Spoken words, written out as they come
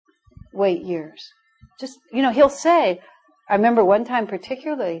wait years. Just, he'll say, I remember one time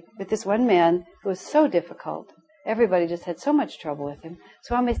particularly with this one man who was so difficult. Everybody just had so much trouble with him.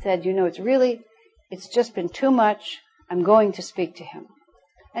 Swami said, it's just been too much. I'm going to speak to him.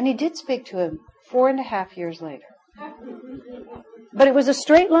 And he did speak to him 4.5 years later. But it was a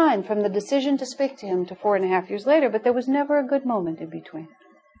straight line from the decision to speak to him to 4.5 years later, but there was never a good moment in between.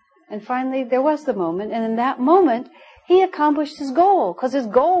 And finally, there was the moment, and in that moment, he accomplished his goal, because his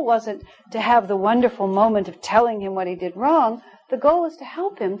goal wasn't to have the wonderful moment of telling him what he did wrong. The goal was to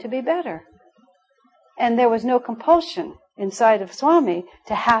help him to be better. And there was no compulsion inside of Swami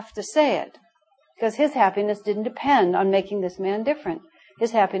to have to say it, because his happiness didn't depend on making this man different.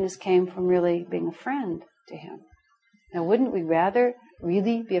 His happiness came from really being a friend to him. Now, wouldn't we rather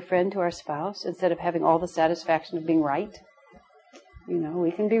really be a friend to our spouse instead of having all the satisfaction of being right?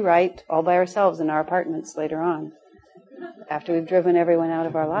 We can be right all by ourselves in our apartments later on, after we've driven everyone out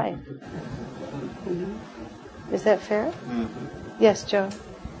of our life. Is that fair? Mm-hmm. Yes, Joe?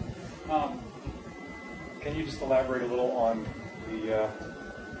 Can you just elaborate a little on the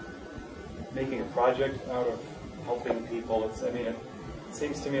making a project out of helping people? It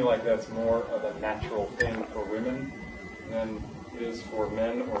seems to me like that's more of a natural thing for women than it is for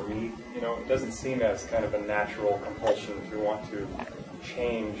men or me. It doesn't seem as kind of a natural compulsion to want to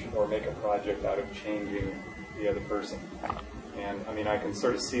change or make a project out of changing the other person. And I can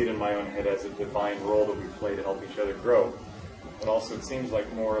sort of see it in my own head as a divine role that we play to help each other grow. But also it seems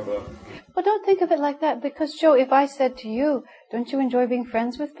like more of a... Well, don't think of it like that, because, Joe, if I said to you, don't you enjoy being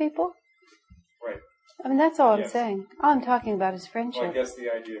friends with people? Right. That's all I'm saying. All I'm talking about is friendship. Well, I guess the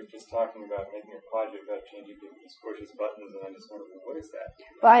idea of just talking about making a project out of changing people just pushes buttons, and I just wonder, what is that?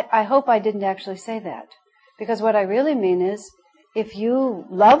 Well, I hope I didn't actually say that. Because what I really mean is, if you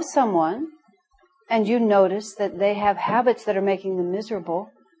love someone, and you notice that they have habits that are making them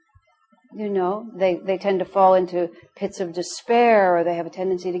miserable, they tend to fall into pits of despair, or they have a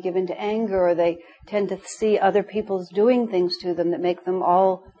tendency to give into anger, or they tend to see other people's doing things to them that make them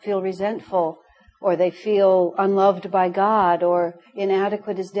all feel resentful, or they feel unloved by God, or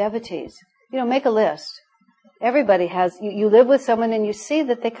inadequate as devotees. Make a list. Everybody has, you live with someone and you see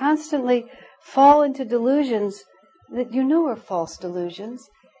that they constantly fall into delusions that are false delusions,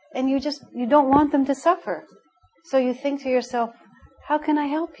 and you don't want them to suffer. So you think to yourself, how can I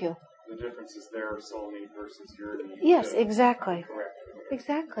help you? The difference is their soul need versus your need. Yes, exactly. Correct.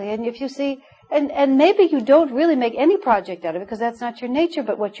 Exactly. And if you see, and maybe you don't really make any project out of it because that's not your nature,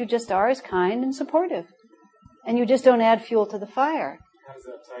 but what you just are is kind and supportive. And you just don't add fuel to the fire. How does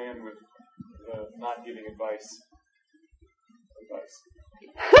that tie in with the not giving advice?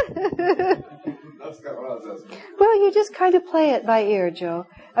 That's kind of what I was asking. Well, you just kind of play it by ear, Joe.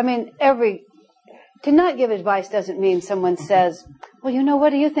 To not give advice doesn't mean someone says, well,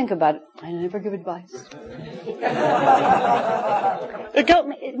 what do you think about it? I never give advice.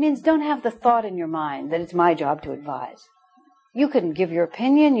 It means don't have the thought in your mind that it's my job to advise. You can give your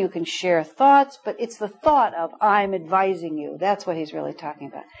opinion, you can share thoughts, but it's the thought of, I'm advising you. That's what he's really talking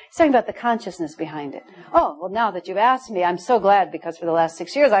about. He's talking about the consciousness behind it. Oh, well, now that you've asked me, I'm so glad, because for the last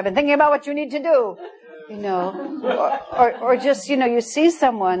 6 years I've been thinking about what you need to do. Or just, you see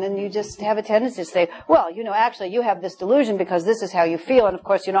someone and you just have a tendency to say, well, actually you have this delusion because this is how you feel. And of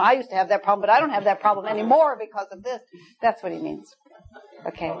course, I used to have that problem, but I don't have that problem anymore because of this. That's what he means.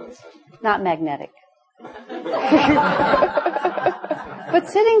 Okay. Not magnetic. But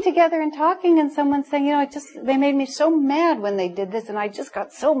sitting together and talking and someone saying, they made me so mad when they did this and I just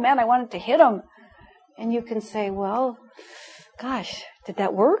got so mad I wanted to hit them. And you can say, well, gosh, did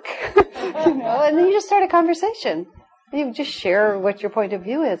that work? And then you just start a conversation. You just share what your point of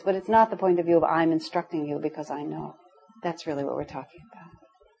view is, but it's not the point of view of I'm instructing you because I know. That's really what we're talking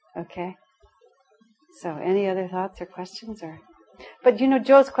about. Okay? So, any other thoughts or questions? But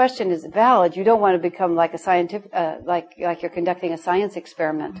Joe's question is valid. You don't want to become like a scientific, like you're conducting a science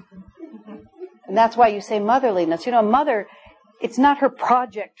experiment. And that's why you say motherliness. A mother, it's not her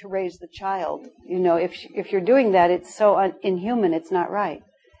project to raise the child. If you're doing that, it's so inhuman, it's not right.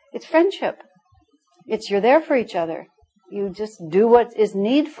 It's friendship. You're there for each other. You just do what is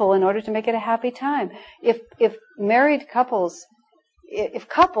needful in order to make it a happy time. If married couples, if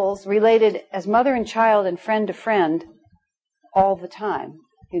couples related as mother and child and friend to friend all the time,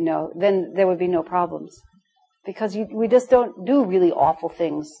 then there would be no problems. Because we just don't do really awful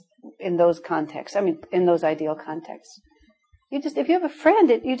things in those contexts. In those ideal contexts. If you have a friend,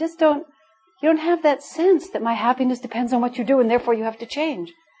 you don't have that sense that my happiness depends on what you do and therefore you have to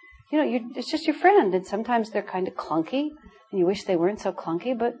change. It's just your friend, and sometimes they're kind of clunky, and you wish they weren't so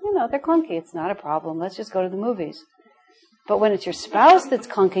clunky, but, they're clunky. It's not a problem. Let's just go to the movies. But when it's your spouse that's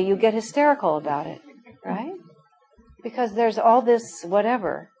clunky, you get hysterical about it, right? Because there's all this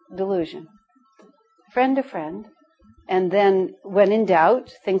whatever delusion. Friend to friend. And then, when in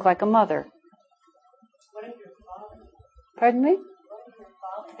doubt, think like a mother. What if your father? Pardon me? What if your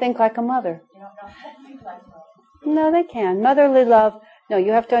father? Think like a mother. You don't know how to think like that. No, they can. Motherly love. No,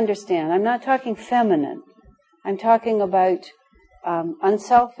 you have to understand. I'm not talking feminine. I'm talking about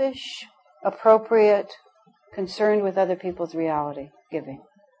unselfish, appropriate, concerned with other people's reality giving.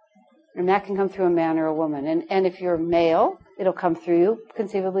 And that can come through a man or a woman. And if you're male, it'll come through you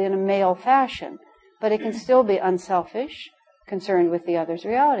conceivably in a male fashion. But it can still be unselfish, concerned with the other's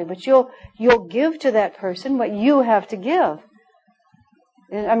reality. But you'll give to that person what you have to give.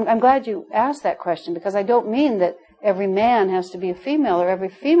 And I'm glad you asked that question, because I don't mean that every man has to be a female or every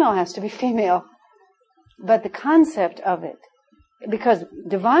female has to be female. But the concept of it, because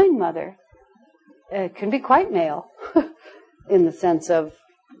Divine Mother can be quite male in the sense of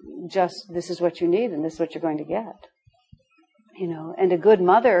just this is what you need and this is what you're going to get. You know, and a good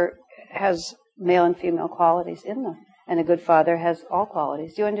mother has male and female qualities in them, and a good father has all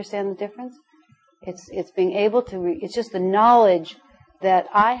qualities. Do you understand the difference? It's being able to, it's just the knowledge that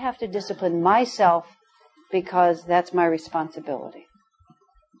I have to discipline myself because that's my responsibility.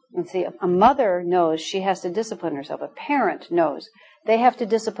 And see, a mother knows she has to discipline herself. A parent knows they have to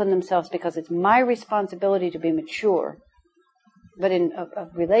discipline themselves because it's my responsibility to be mature. But in a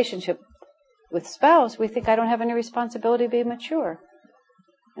relationship with spouse, we think I don't have any responsibility to be mature.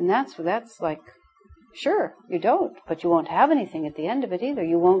 And that's like, sure, you don't, but you won't have anything at the end of it either.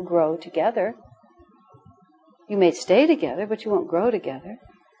 You won't grow together. You may stay together, but you won't grow together.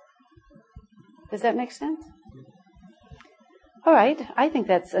 Does that make sense? All right, I think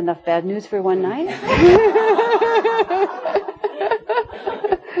that's enough bad news for one night.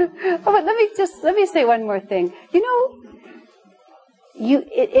 Oh, but let me say one more thing. You know,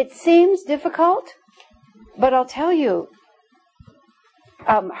 it seems difficult, but I'll tell you,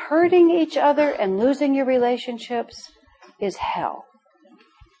 hurting each other and losing your relationships is hell,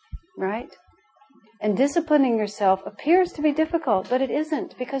 right? And disciplining yourself appears to be difficult, but it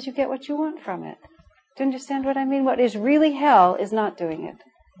isn't, because you get what you want from it. Do you understand what I mean? What is really hell is not doing it.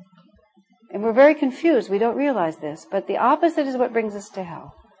 And we're very confused. We don't realize this. But the opposite is what brings us to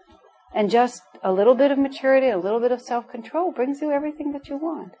hell. And just a little bit of maturity, a little bit of self-control brings you everything that you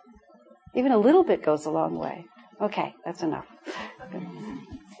want. Even a little bit goes a long way. Okay, that's enough.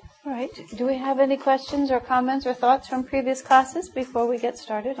 All right. Do we have any questions or comments or thoughts from previous classes before we get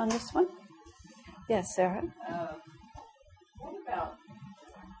started on this one? Yes, Sarah? What about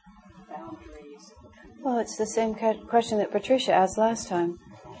boundaries? Well, it's the same question that Patricia asked last time.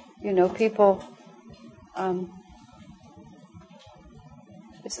 You know, people,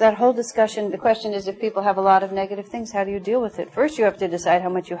 it's that whole discussion. The question is, if people have a lot of negative things, how do you deal with it? First, you have to decide how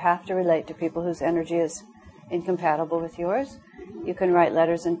much you have to relate to people whose energy is incompatible with yours. You can write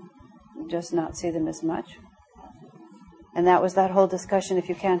letters and just not see them as much. And that was that whole discussion. If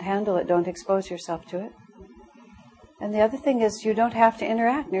you can't handle it, don't expose yourself to it. And the other thing is, you don't have to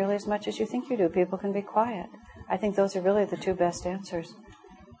interact nearly as much as you think you do. People can be quiet. I think those are really the two best answers.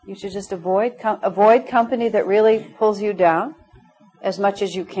 You should just avoid company that really pulls you down as much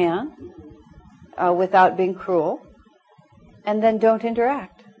as you can without being cruel. And then don't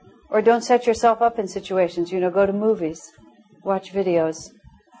interact. Or don't set yourself up in situations. You know, go to movies, watch videos,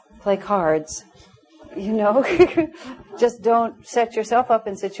 play cards. You know, just don't set yourself up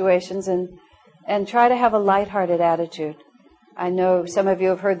in situations and try to have a lighthearted attitude. I know some of you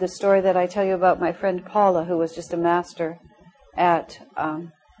have heard the story that I tell you about my friend Paula, who was just a master at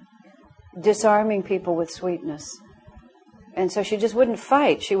disarming people with sweetness. And so she just wouldn't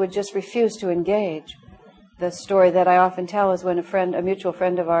fight. She would just refuse to engage. The story that I often tell is when a mutual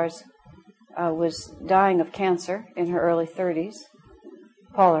friend of ours was dying of cancer in her early 30s.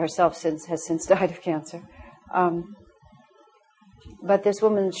 Paula herself has since died of cancer. But this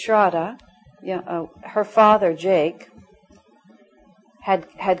woman, Shraddha, her father, Jake,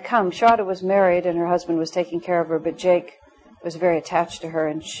 had come. Shraddha was married and her husband was taking care of her, but Jake was very attached to her,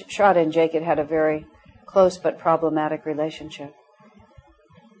 and Shraddha and Jake had a very close but problematic relationship.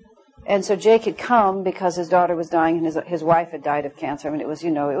 And so Jake had come because his daughter was dying and his wife had died of cancer. I mean, it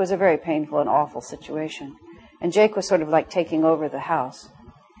was a very painful and awful situation. And Jake was sort of like taking over the house.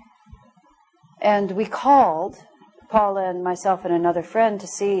 And we called, Paula and myself and another friend, to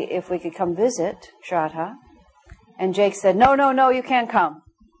see if we could come visit Shraddha. And Jake said, no, you can't come.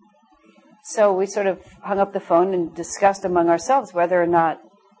 So we sort of hung up the phone and discussed among ourselves whether or not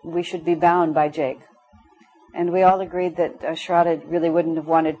we should be bound by Jake. And we all agreed that Shraddha really wouldn't have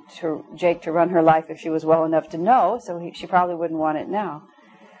wanted Jake to run her life if she was well enough to know, so she probably wouldn't want it now.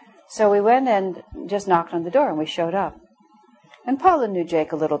 So we went and just knocked on the door, and we showed up. And Paula knew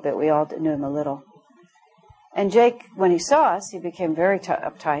Jake a little bit. We all knew him a little. And Jake, when he saw us, he became very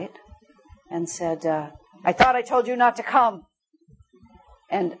uptight and said, I thought I told you not to come.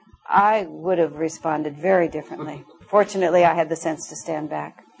 And I would have responded very differently. Fortunately, I had the sense to stand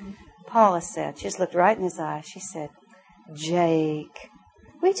back. Paula said, she just looked right in his eyes, she said, Jake,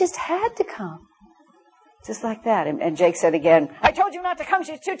 we just had to come. Just like that. And Jake said again, I told you not to come,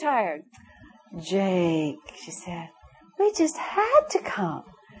 she's too tired. Jake, she said, we just had to come.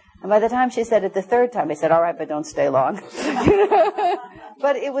 And by the time she said it the third time, he said, all right, but don't stay long.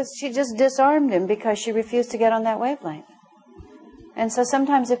 But she just disarmed him because she refused to get on that wavelength. And so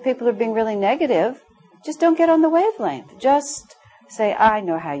sometimes if people are being really negative, just don't get on the wavelength. Just say, I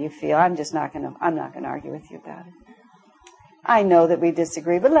know how you feel. I'm not going to argue with you about it. I know that we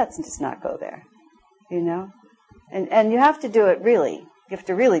disagree, but let's just not go there. You know? And you have to do it really. You have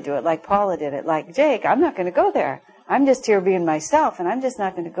to really do it like Paula did it. Like, Jake, I'm not going to go there. I'm just here being myself, and I'm just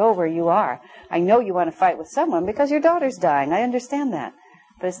not going to go where you are. I know you want to fight with someone because your daughter's dying. I understand that.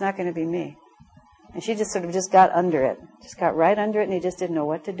 But it's not going to be me. And she just sort of just got under it. Just got right under it, and he just didn't know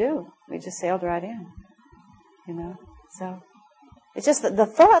what to do. We just sailed right in. You know? So it's just that the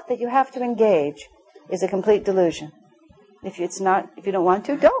thought that you have to engage is a complete delusion. If you don't want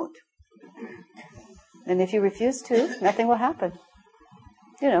to, don't. And if you refuse to, nothing will happen.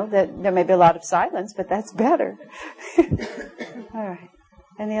 You know, that there may be a lot of silence, but that's better. All right.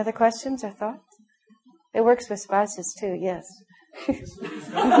 Any other questions or thoughts? It works with spouses too, yes.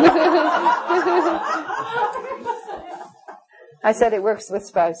 I said it works with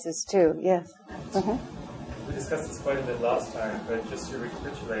spouses too, yes. Uh-huh. We discussed this quite a bit last time, but just to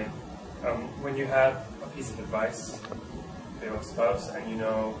recapitulate, when you have a piece of advice for your spouse and you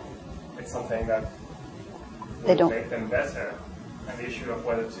know it's something that will make them better, and the issue of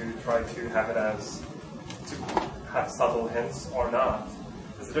whether to try to have subtle hints or not,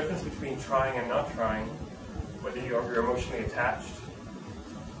 there's a difference between trying and not trying, whether you're emotionally attached.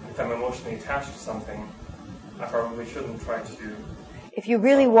 If I'm emotionally attached to something, I probably shouldn't try to do. If you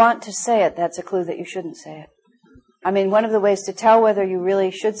really want to say it, that's a clue that you shouldn't say it. I mean, one of the ways to tell whether you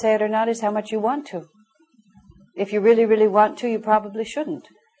really should say it or not is how much you want to. If you really, really want to, you probably shouldn't,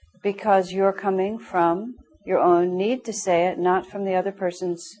 because you're coming from your own need to say it, not from the other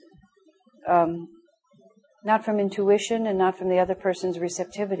person's, not from intuition and not from the other person's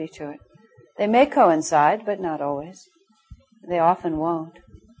receptivity to it. They may coincide, but not always. They often won't.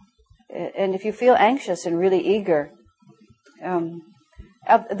 And if you feel anxious and really eager,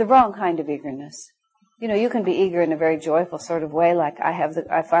 the wrong kind of eagerness. You know, you can be eager in a very joyful sort of way, like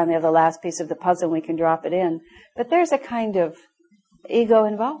I finally have the last piece of the puzzle, we can drop it in. But there's a kind of ego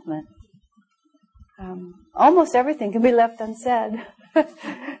involvement. Almost everything can be left unsaid.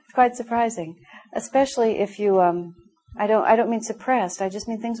 It's quite surprising, especially if you. I don't mean suppressed. I just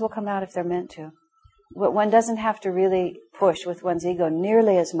mean things will come out if they're meant to. One doesn't have to really push with one's ego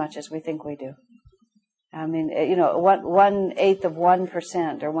nearly as much as we think we do. I mean, you know, 1/8 of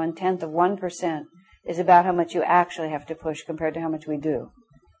 1% or 1/10 of 1% is about how much you actually have to push compared to how much we do.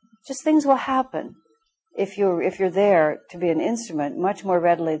 Just things will happen if you're there to be an instrument much more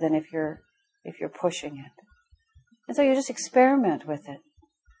readily than if you're pushing it. And so you just experiment with it.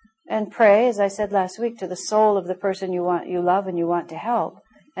 And pray, as I said last week, to the soul of the person you love and you want to help,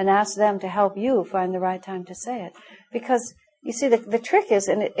 and ask them to help you find the right time to say it. Because, you see, the trick is,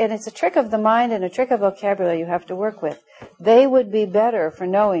 and it's a trick of the mind and a trick of vocabulary you have to work with. They would be better for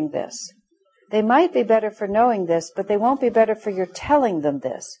knowing this. They might be better for knowing this, but they won't be better for your telling them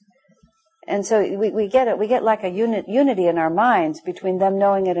this. And so we get it. We get like a unity in our minds between them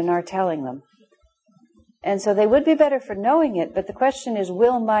knowing it and our telling them. And so they would be better for knowing it, but the question is,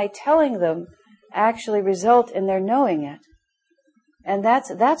 will my telling them actually result in their knowing it? And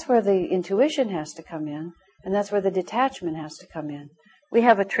that's where the intuition has to come in, and that's where the detachment has to come in. We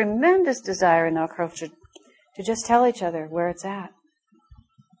have a tremendous desire in our culture to just tell each other where it's at.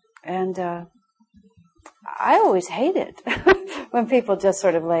 And I always hate it when people just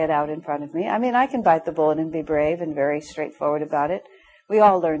sort of lay it out in front of me. I mean, I can bite the bullet and be brave and very straightforward about it. We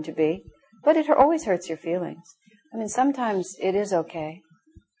all learn to be. But it always hurts your feelings. I mean, sometimes it is okay,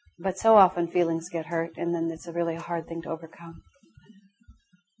 but so often feelings get hurt, and then it's a really hard thing to overcome.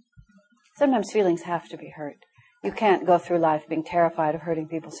 Sometimes feelings have to be hurt. You can't go through life being terrified of hurting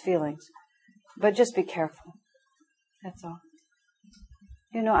people's feelings, but just be careful. That's all.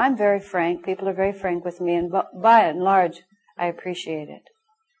 You know, I'm very frank. People are very frank with me, and by and large, I appreciate it.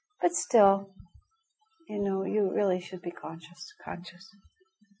 But still, you really should be conscious.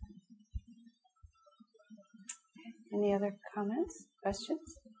 Any other comments, questions?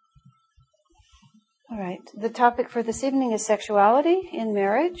 All right. The topic for this evening is sexuality in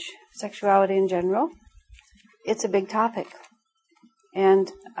marriage, sexuality in general. It's a big topic.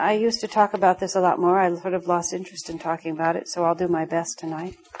 And I used to talk about this a lot more. I sort of lost interest in talking about it, so I'll do my best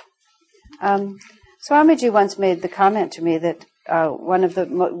tonight. Swamiji once made the comment to me that one of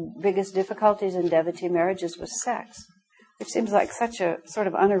the biggest difficulties in devotee marriages was sex, which seems like such a sort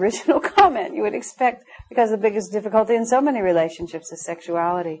of unoriginal comment. You would expect, because the biggest difficulty in so many relationships is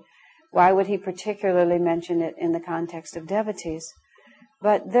sexuality. Why would he particularly mention it in the context of devotees?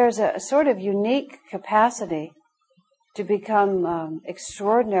 But there's a sort of unique capacity to become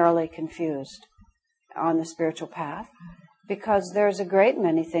extraordinarily confused on the spiritual path, because there's a great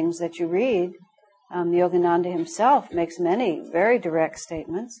many things that you read. Yogananda himself makes many very direct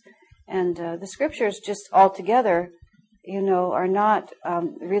statements, and the scriptures just altogether, are not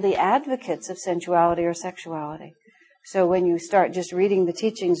really advocates of sensuality or sexuality. So when you start just reading the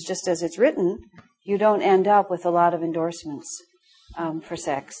teachings just as it's written, you don't end up with a lot of endorsements for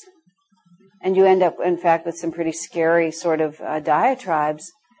sex. And you end up, in fact, with some pretty scary sort of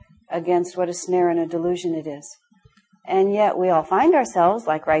diatribes against what a snare and a delusion it is. And yet we all find ourselves,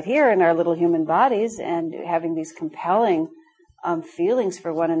 like right here in our little human bodies, and having these compelling feelings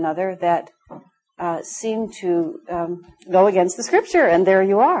for one another that seem to go against the scripture, and there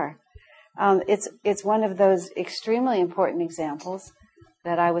you are. It's one of those extremely important examples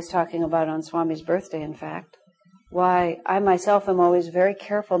that I was talking about on Swami's birthday, in fact, why I myself am always very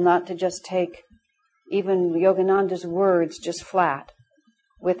careful not to just take even Yogananda's words just flat,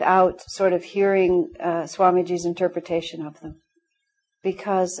 without sort of hearing Swamiji's interpretation of them.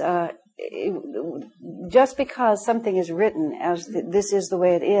 Because just because something is written as this is the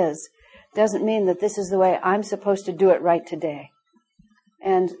way it is, doesn't mean that this is the way I'm supposed to do it right today.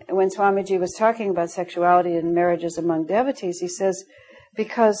 And when Swamiji was talking about sexuality in marriages among devotees, he says,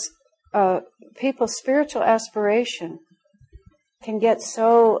 because people's spiritual aspiration can get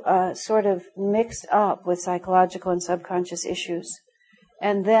so sort of mixed up with psychological and subconscious issues.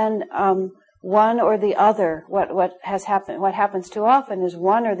 And then one or the other, what happens too often is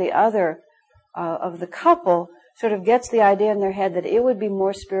one or the other of the couple sort of gets the idea in their head that it would be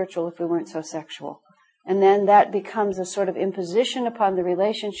more spiritual if we weren't so sexual. And then that becomes a sort of imposition upon the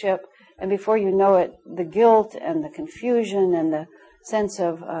relationship, and before you know it, the guilt and the confusion and the sense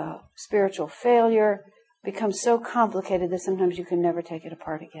of spiritual failure becomes so complicated that sometimes you can never take it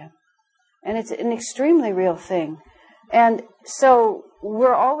apart again. And it's an extremely real thing. And so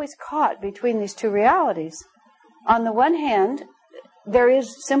we're always caught between these two realities. On the one hand, there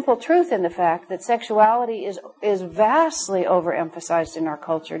is simple truth in the fact that sexuality is vastly overemphasized in our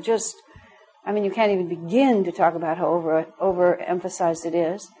culture. You can't even begin to talk about how overemphasized it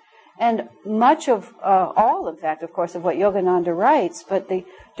is. And much of, all, in fact, of course, of what Yogananda writes, but the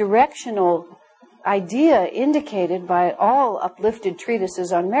directional idea indicated by all uplifted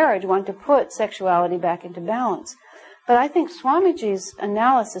treatises on marriage want to put sexuality back into balance. But I think Swamiji's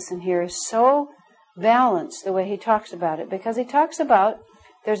analysis in here is so balanced the way he talks about it, because he talks about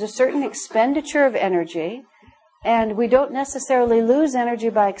there's a certain expenditure of energy, and we don't necessarily lose energy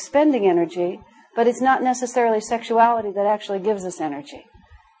by expending energy, but it's not necessarily sexuality that actually gives us energy.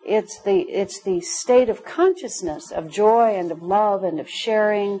 It's the state of consciousness, of joy and of love and of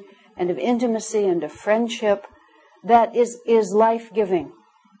sharing and of intimacy and of friendship that is life-giving.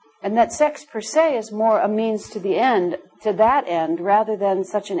 And that sex per se is more a means to that end, rather than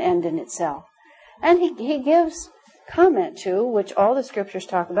such an end in itself. And he gives comment to, which all the scriptures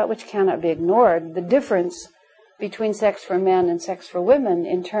talk about, which cannot be ignored, the difference between sex for men and sex for women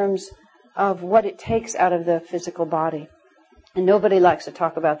in terms of what it takes out of the physical body. And nobody likes to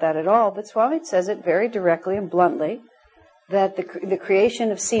talk about that at all, but Swami says it very directly and bluntly, that the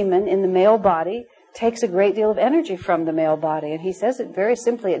creation of semen in the male body takes a great deal of energy from the male body. And he says it very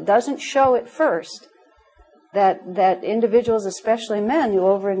simply. It doesn't show at first that individuals, especially men who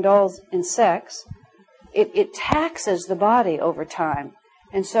overindulge in sex, it taxes the body over time.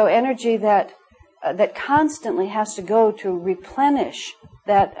 And so energy that constantly has to go to replenish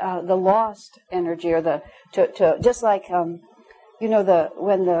that the lost energy, or just like when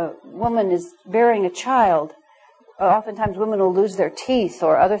the woman is bearing a child, oftentimes women will lose their teeth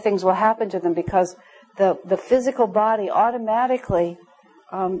or other things will happen to them because the physical body automatically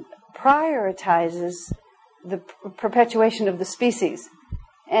prioritizes the perpetuation of the species.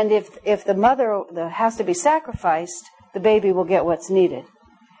 And if the mother has to be sacrificed, the baby will get what's needed.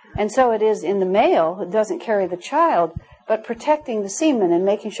 And so it is in the male who doesn't carry the child, but protecting the semen and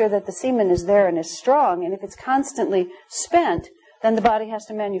making sure that the semen is there and is strong. And if it's constantly spent, then the body has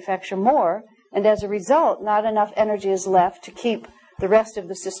to manufacture more. And as a result, not enough energy is left to keep the rest of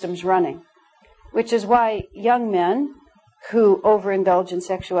the systems running. Which is why young men who overindulge in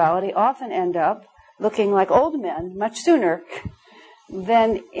sexuality often end up looking like old men much sooner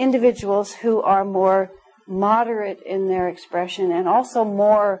than individuals who are more moderate in their expression and also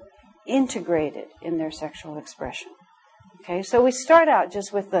more integrated in their sexual expression. Okay, so we start out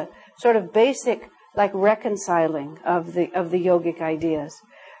just with the sort of basic, like, reconciling of the yogic ideas.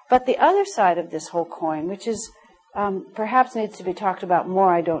 But the other side of this whole coin, which is perhaps needs to be talked about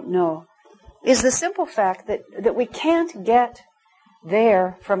more, I don't know, is the simple fact that we can't get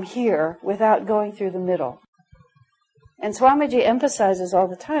there from here without going through the middle. And Swamiji emphasizes all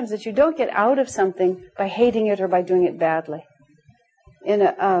the time that you don't get out of something by hating it or by doing it badly.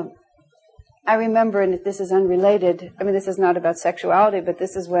 I remember, and this is unrelated, I mean, this is not about sexuality, but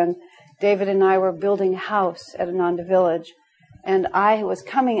this is when David and I were building a house at Ananda Village, and I was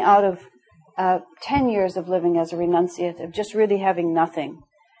coming out of 10 years of living as a renunciate, of just really having nothing.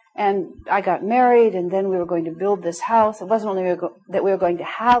 And I got married, and then we were going to build this house. It wasn't only that we were going to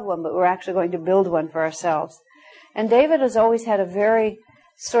have one, but we were actually going to build one for ourselves. And David has always had a very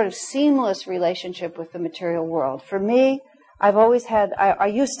sort of seamless relationship with the material world. For me, I've always had,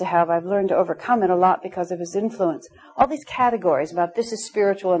 I've learned to overcome it a lot because of his influence. All these categories about this is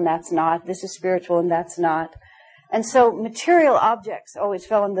spiritual and that's not, this is spiritual and that's not. And so material objects always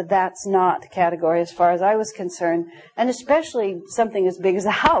fell in the that's not category as far as I was concerned, and especially something as big as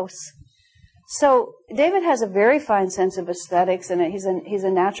a house. So David has a very fine sense of aesthetics, and he's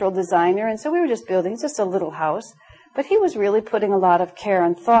a natural designer, and so we were just building just a little house, but he was really putting a lot of care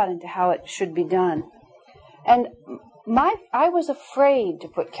and thought into how it should be done. And I was afraid to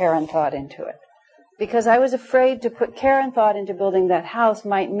put care and thought into it, because I was afraid to put care and thought into building that house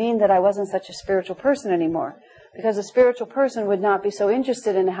might mean that I wasn't such a spiritual person anymore, because a spiritual person would not be so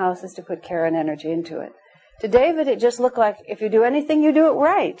interested in a house as to put care and energy into it. To David, it just looked like, if you do anything, you do it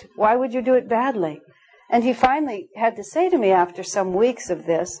right. Why would you do it badly? And he finally had to say to me after some weeks of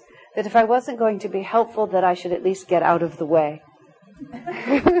this, that if I wasn't going to be helpful, that I should at least get out of the way.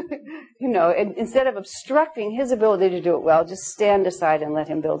 Instead of obstructing his ability to do it well, just stand aside and let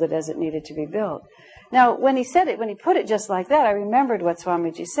him build it as it needed to be built. Now, when he put it just like that, I remembered what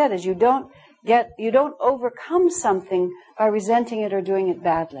Swamiji said, is you don't overcome something by resenting it or doing it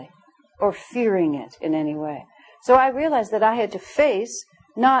badly or fearing it in any way. So I realized that I had to face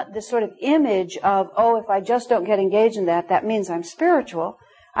not the sort of image of, if I just don't get engaged in that, that means I'm spiritual.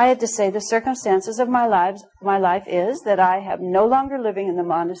 I had to say the circumstances of my life is that I have no longer living in the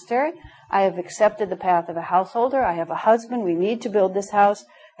monastery. I have accepted the path of a householder. I have a husband. We need to build this house.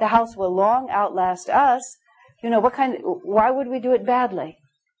 The house will long outlast us. Why would we do it badly?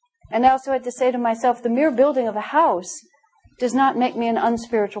 And I also had to say to myself, the mere building of a house does not make me an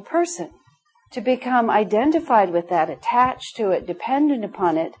unspiritual person. To become identified with that, attached to it, dependent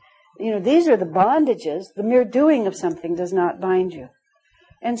upon it, these are the bondages. The mere doing of something does not bind you.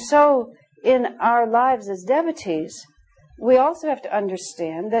 And so, in our lives as devotees, we also have to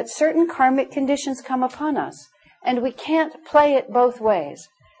understand that certain karmic conditions come upon us, and we can't play it both ways.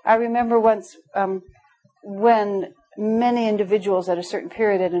 I remember once when many individuals at a certain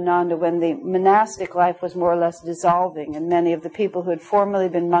period at Ananda, when the monastic life was more or less dissolving, and many of the people who had formerly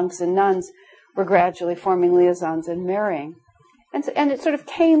been monks and nuns were gradually forming liaisons and marrying. And it sort of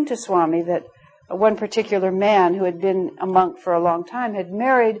came to Swami that one particular man who had been a monk for a long time had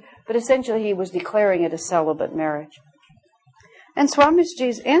married, but essentially he was declaring it a celibate marriage. And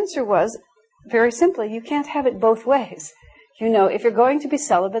Swamiji's answer was, very simply, you can't have it both ways. If you're going to be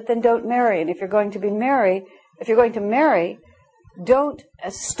celibate, then don't marry. And if you're going to marry, don't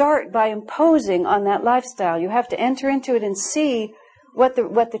start by imposing on that lifestyle. You have to enter into it and see what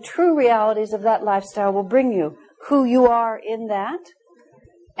the true realities of that lifestyle will bring you, who you are in that,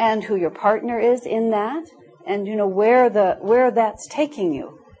 and who your partner is in that, and where that's taking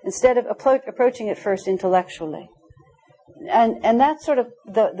you, instead of approaching it first intellectually. And that's sort of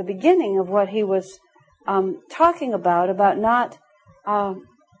the beginning of what he was talking about not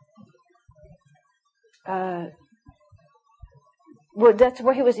that's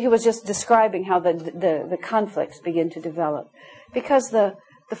where he was just describing how the conflicts begin to develop, because the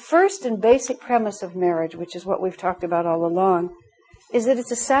first and basic premise of marriage, which is what we've talked about all along, is that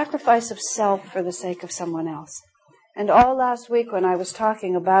it's a sacrifice of self for the sake of someone else. And all last week when I was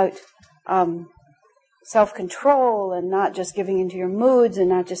talking about self-control and not just giving into your moods and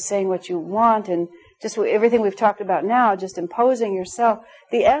not just saying what you want and just everything we've talked about now, just imposing yourself.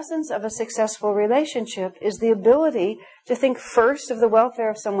 The essence of a successful relationship is the ability to think first of the welfare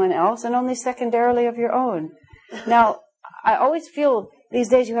of someone else and only secondarily of your own. Now, I always feel these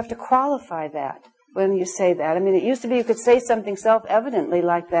days you have to qualify that when you say that. I mean, it used to be you could say something self-evidently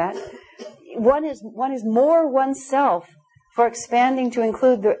like that. One is more oneself for expanding to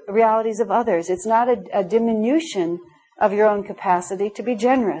include the realities of others. It's not a diminution of your own capacity to be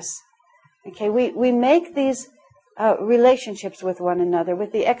generous. Okay, we make these relationships with one another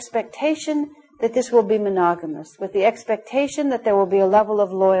with the expectation that this will be monogamous, with the expectation that there will be a level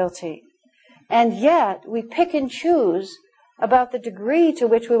of loyalty. And yet, we pick and choose about the degree to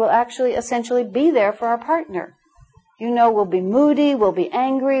which we will actually essentially be there for our partner. You know, we'll be moody, we'll be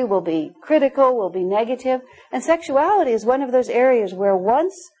angry, we'll be critical, we'll be negative. And sexuality is one of those areas where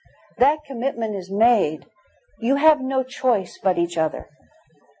once that commitment is made, you have no choice but each other.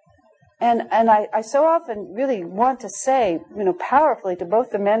 And I so often really want to say, powerfully to both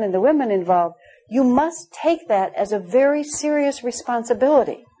the men and the women involved, you must take that as a very serious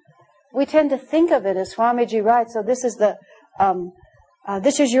responsibility. We tend to think of it as Swamiji writes, so this is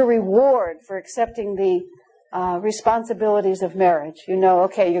this is your reward for accepting the responsibilities of marriage.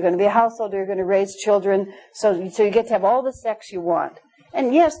 Okay, you're going to be a householder, you're going to raise children, so you get to have all the sex you want.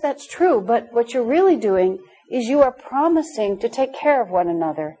 And yes, that's true, but what you're really doing is you are promising to take care of one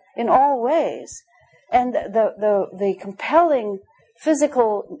another in all ways. And the compelling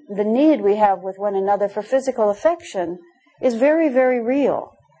the need we have with one another for physical affection is very, very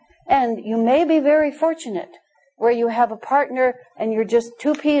real. And you may be very fortunate where you have a partner and you're just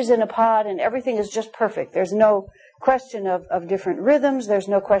two peas in a pod and everything is just perfect. There's no question of different rhythms. There's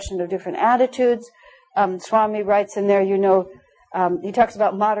no question of different attitudes. Swami writes in there, he talks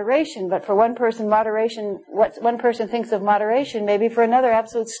about moderation, but for one person, moderation, what one person thinks of moderation, maybe for another,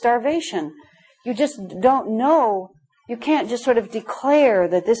 absolute starvation. You just don't know. You can't just sort of declare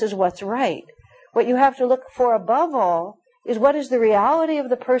that this is what's right. What you have to look for above all is what is the reality of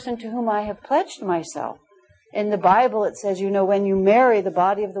the person to whom I have pledged myself. In the Bible, it says, when you marry, the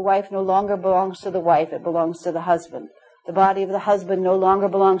body of the wife no longer belongs to the wife, it belongs to the husband. The body of the husband no longer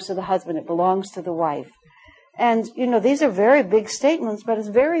belongs to the husband, it belongs to the wife. And, these are very big statements, but it's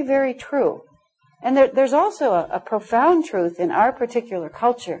very, very true. And there's also a profound truth in our particular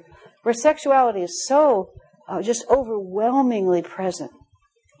culture where sexuality is so just overwhelmingly present.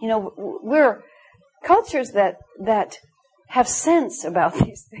 We're cultures that have sense about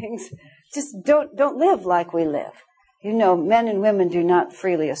these things just don't live like we live. Men and women do not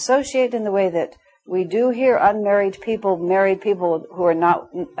freely associate in the way that we do here. Unmarried people, married people who are not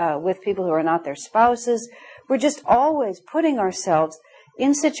with people who are not their spouses. We're just always putting ourselves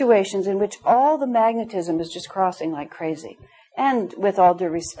in situations in which all the magnetism is just crossing like crazy. And with all due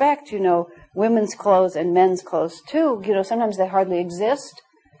respect, women's clothes and men's clothes too, sometimes they hardly exist.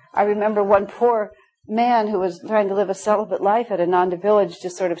 I remember one poor man who was trying to live a celibate life at Ananda village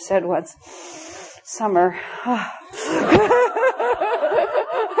just sort of said once, summer. I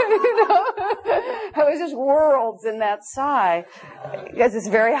was just worlds in that sigh because it's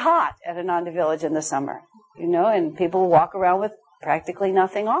very hot at Ananda village in the summer, and people walk around with practically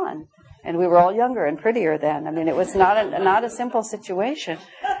nothing on. And we were all younger and prettier then. I mean, it was not a simple situation.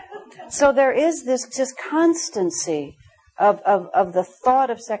 So there is this just constancy of the thought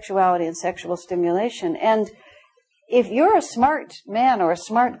of sexuality and sexual stimulation. And if you're a smart man or a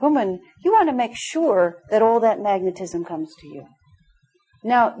smart woman, you want to make sure that all that magnetism comes to you.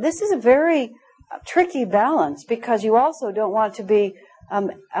 Now, this is a very tricky balance because you also don't want to be, how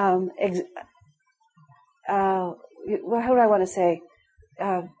do I want to say,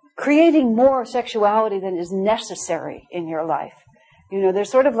 creating more sexuality than is necessary in your life.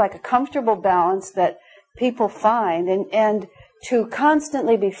 There's sort of like a comfortable balance that people find, and to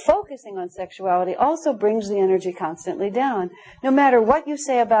constantly be focusing on sexuality also brings the energy constantly down. No matter what you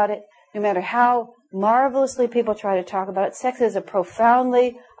say about it, no matter how marvelously people try to talk about it, sex is a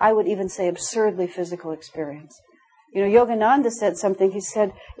profoundly, I would even say absurdly physical experience. Yogananda said something. He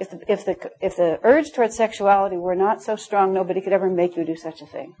said, if the urge towards sexuality were not so strong, nobody could ever make you do such a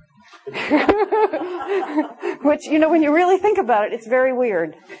thing. Which, when you really think about it, it's very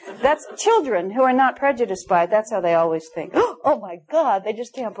weird. That's children who are not prejudiced by it. That's how they always think. Oh my God, they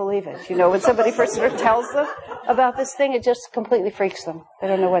just can't believe it. When somebody first sort of tells them about this thing, it just completely freaks them. They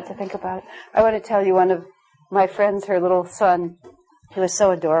don't know what to think about it. I want to tell you one of my friends, her little son, he was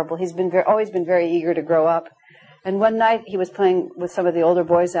so adorable. He's always been very eager to grow up. And one night he was playing with some of the older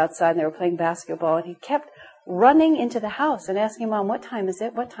boys outside, and they were playing basketball, and he kept running into the house and asking Mom, what time is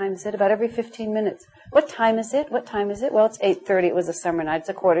it? What time is it? About every 15 minutes. What time is it? What time is it? Well, it's 8:30. It was a summer night. It's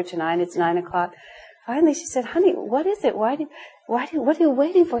 8:45. It's 9 o'clock. finally she said, honey, what is it? What are you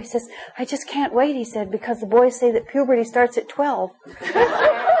waiting for? He says, I just can't wait, he said, because the boys say that puberty starts at 12.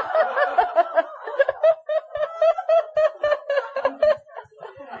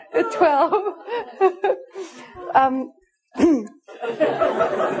 At 12.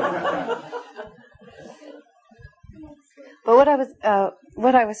 But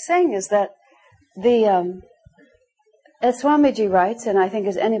what I was saying is that as Swamiji writes, and I think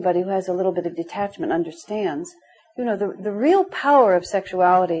as anybody who has a little bit of detachment understands, the real power of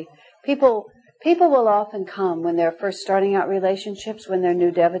sexuality, people will often come when they're first starting out relationships, when they're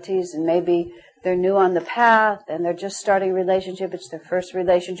new devotees, and maybe they're new on the path, and they're just starting a relationship. It's their first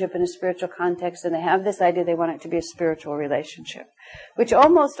relationship in a spiritual context, and they have this idea they want it to be a spiritual relationship, which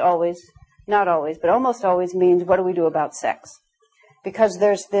almost always, not always, but almost always means, what do we do about sex? Because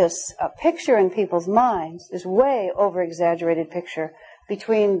there's this picture in people's minds, this way over-exaggerated picture,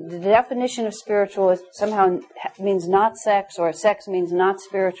 between the definition of spiritual somehow means not sex, or sex means not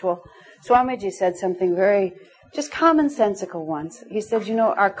spiritual. Swamiji said something very just commonsensical once. He said,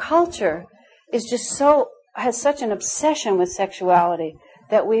 our culture is has such an obsession with sexuality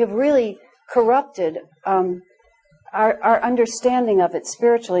that we have really corrupted our understanding of it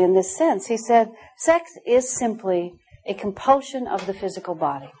spiritually in this sense. He said, sex is simply a compulsion of the physical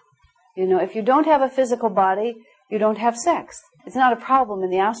body. If you don't have a physical body, you don't have sex. It's not a problem in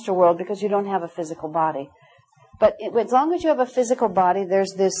the astral world because you don't have a physical body. But as long as you have a physical body,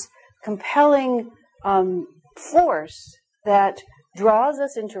 there's this compelling force that draws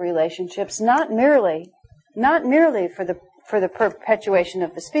us into relationships, not merely for the perpetuation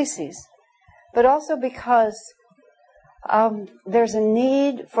of the species, but also because there's a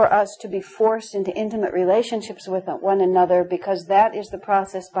need for us to be forced into intimate relationships with one another, because that is the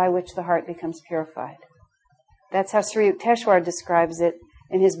process by which the heart becomes purified. That's how Sri Yukteswar describes it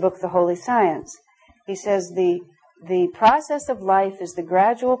in his book, The Holy Science. He says the process of life is the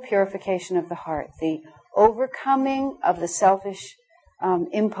gradual purification of the heart, the overcoming of the selfish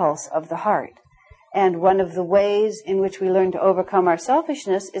impulse of the heart. And one of the ways in which we learn to overcome our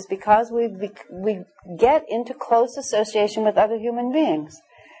selfishness is because we get into close association with other human beings.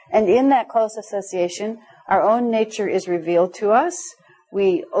 And in that close association, our own nature is revealed to us.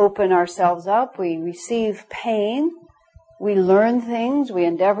 We open ourselves up. We receive pain. We learn things. We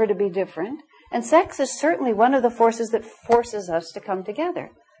endeavor to be different. And sex is certainly one of the forces that forces us to come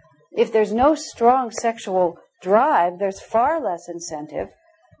together. If there's no strong sexual drive, there's far less incentive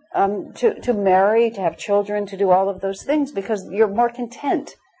to marry, to have children, to do all of those things, because you're more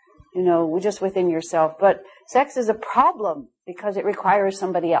content, just within yourself. But sex is a problem because it requires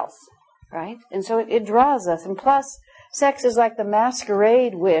somebody else, right? And so it draws us. And plus, sex is like the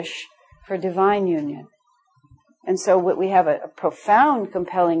masquerade wish for divine union. And so we have a profound,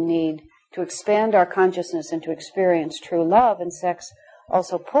 compelling need to expand our consciousness and to experience true love, and sex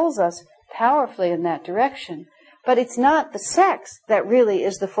also pulls us powerfully in that direction. But it's not the sex that really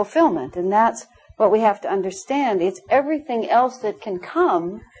is the fulfillment, and that's what we have to understand. It's everything else that can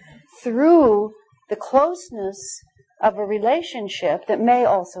come through the closeness of a relationship that may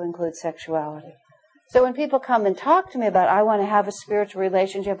also include sexuality. So when people come and talk to me about, I want to have a spiritual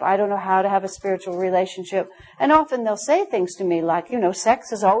relationship, I don't know how to have a spiritual relationship, and often they'll say things to me like, sex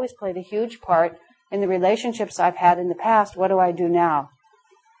has always played a huge part in the relationships I've had in the past. What do I do now?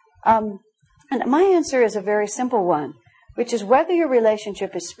 And my answer is a very simple one, which is whether your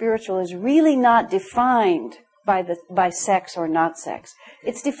relationship is spiritual is really not defined by sex or not sex.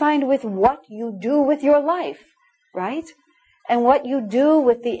 It's defined with what you do with your life, right? And what you do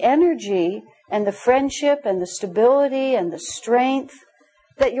with the energy and the friendship and the stability and the strength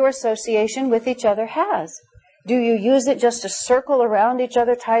that your association with each other has. Do you use it just to circle around each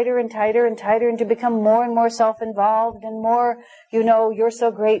other tighter and tighter and tighter, and to become more and more self-involved and more, you're so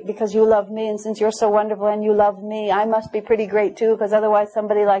great because you love me, and since you're so wonderful and you love me, I must be pretty great too, because otherwise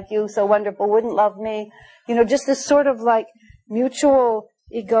somebody like you, so wonderful, wouldn't love me. Just this sort of like mutual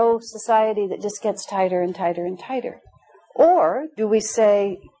ego society that just gets tighter and tighter and tighter. Or do we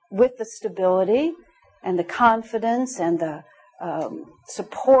say, with the stability and the confidence and the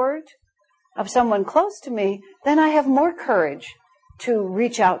support of someone close to me, then I have more courage to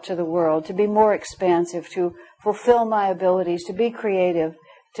reach out to the world, to be more expansive, to fulfill my abilities, to be creative,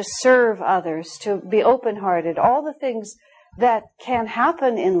 to serve others, to be open-hearted, all the things that can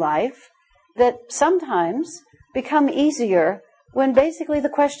happen in life that sometimes become easier when basically the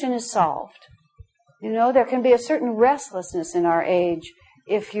question is solved. There can be a certain restlessness in our age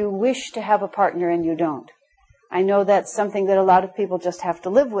if you wish to have a partner and you don't. I know that's something that a lot of people just have to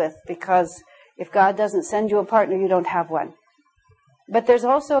live with, because if God doesn't send you a partner, you don't have one. But there's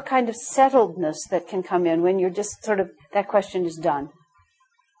also a kind of settledness that can come in when you're just sort of, that question is done.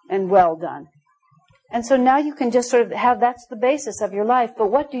 And well done. And so now you can just sort of have, that's the basis of your life.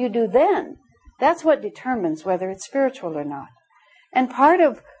 But what do you do then? That's what determines whether it's spiritual or not. And part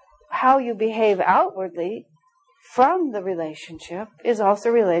of how you behave outwardly from the relationship is also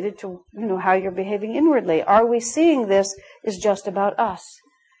related to, how you're behaving inwardly. Are we seeing this is just about us?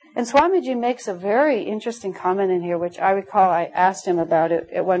 And Swamiji makes a very interesting comment in here, which I recall I asked him about it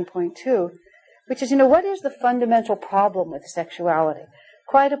at one point too, which is, what is the fundamental problem with sexuality?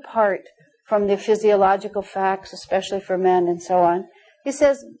 Quite apart from the physiological facts, especially for men and so on. He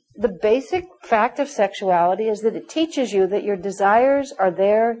says the basic fact of sexuality is that it teaches you that your desires are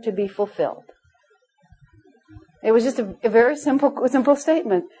there to be fulfilled. It was just a very simple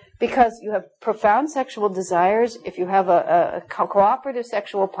statement, because you have profound sexual desires. If you have a cooperative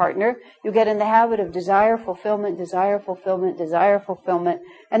sexual partner, you get in the habit of desire fulfillment, desire fulfillment, desire fulfillment,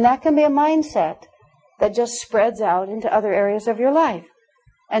 and that can be a mindset that just spreads out into other areas of your life.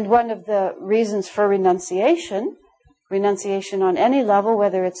 And one of the reasons for renunciation on any level,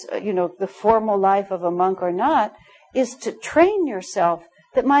 whether it's, the formal life of a monk or not, is to train yourself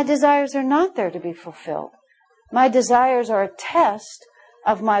that my desires are not there to be fulfilled. My desires are a test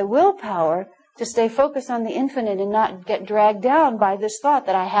of my willpower to stay focused on the infinite and not get dragged down by this thought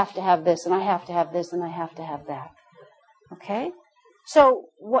that I have to have this, and I have to have this, and I have to have that. Okay? So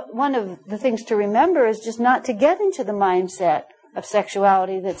one of the things to remember is just not to get into the mindset of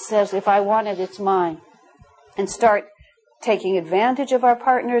sexuality that says, if I want it, it's mine. And start taking advantage of our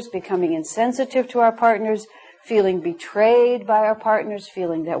partners, becoming insensitive to our partners, feeling betrayed by our partners,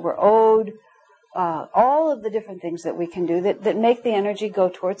 feeling that we're owed, all of the different things that we can do that make the energy go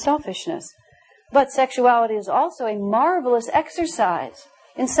towards selfishness. But sexuality is also a marvelous exercise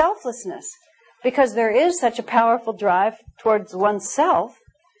in selflessness, because there is such a powerful drive towards oneself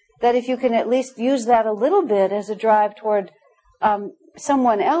that if you can at least use that a little bit as a drive toward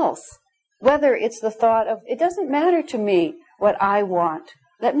someone else, whether it's the thought of, it doesn't matter to me what I want,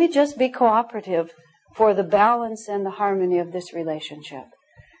 let me just be cooperative for the balance and the harmony of this relationship.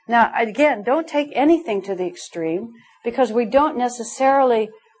 Now, again, don't take anything to the extreme, because we're not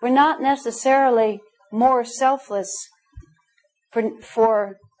necessarily more selfless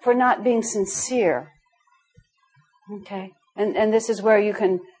for not being sincere. Okay? And this is where you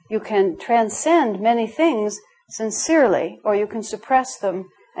can transcend many things sincerely, or you can suppress them,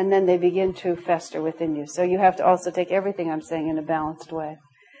 and then they begin to fester within you. So you have to also take everything I'm saying in a balanced way.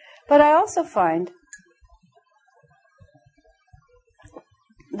 But I also find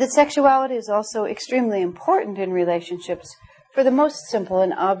that sexuality is also extremely important in relationships for the most simple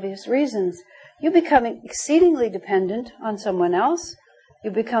and obvious reasons. You become exceedingly dependent on someone else.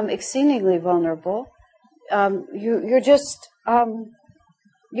 You become exceedingly vulnerable. You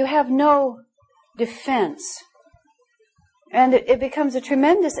have no defense. And it becomes a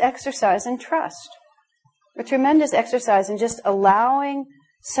tremendous exercise in trust. A tremendous exercise in just allowing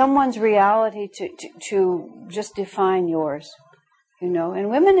someone's reality to just define yours. And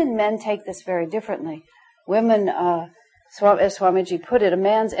women and men take this very differently. Women, as Swamiji put it, a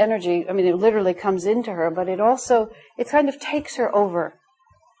man's energy, it literally comes into her, but it kind of takes her over.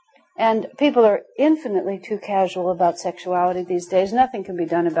 And people are infinitely too casual about sexuality these days. Nothing can be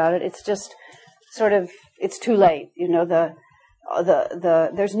done about it. It's just it's too late. There's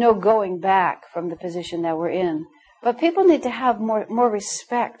no going back from the position that we're in. But people need to have more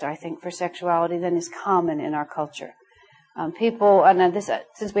respect, I think, for sexuality than is common in our culture.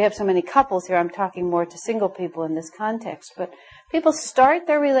 Since we have so many couples here, I'm talking more to single people in this context, but people start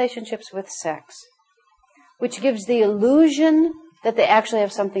their relationships with sex, which gives the illusion that they actually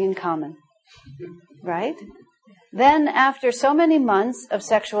have something in common, right? Then, after so many months of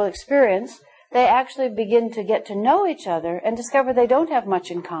sexual experience, they actually begin to get to know each other and discover they don't have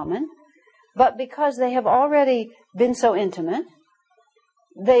much in common, but because they have already been so intimate,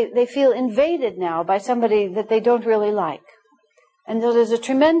 they feel invaded now by somebody that they don't really like. And so there's a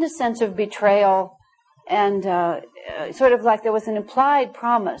tremendous sense of betrayal, and sort of like there was an implied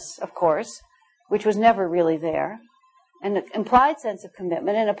promise, of course, which was never really there, and an implied sense of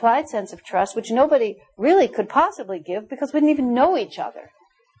commitment, an implied sense of trust, which nobody really could possibly give because we didn't even know each other,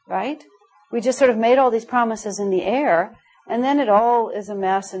 right? We just sort of made all these promises in the air, and then it all is a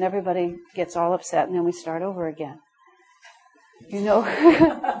mess, and everybody gets all upset, and then we start over again.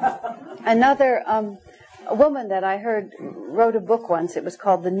 Another a woman that I heard wrote a book once. It was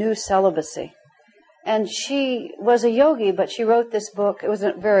called The New Celibacy. And she was a yogi, but she wrote this book. It was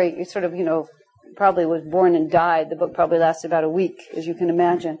probably was born and died. The book probably lasted about a week, as you can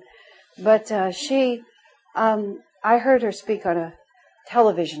imagine. But I heard her speak on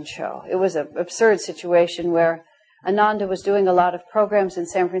television show. It was an absurd situation where Ananda was doing a lot of programs in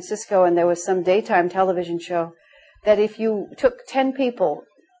San Francisco, and there was some daytime television show that if you took 10 people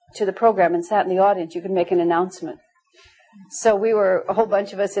to the program and sat in the audience, you could make an announcement. So we were a whole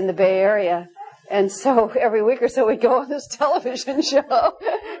bunch of us in the Bay Area, and so every week or so we'd go on this television show,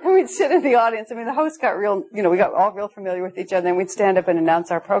 and we'd sit in the audience. I mean, the host got real, we got all real familiar with each other, and we'd stand up and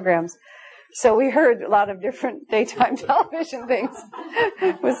announce our programs. So we heard a lot of different daytime television things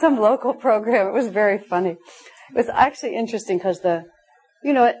with some local program. It was very funny. It was actually interesting because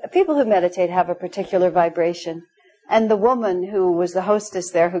people who meditate have a particular vibration. And the woman who was the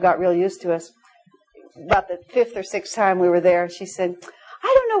hostess there, who got real used to us, about the 5th or 6th time we were there, she said,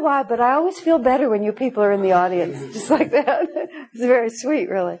 "I don't know why, but I always feel better when you people are in the audience." Just like that. It's very sweet,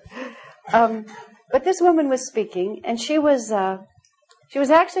 really. But this woman was speaking, and she was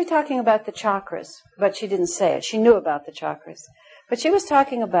actually talking about the chakras, but she didn't say it. She knew about the chakras. But she was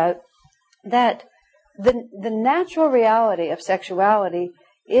talking about that the natural reality of sexuality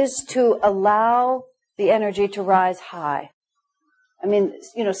is to allow the energy to rise high. I mean,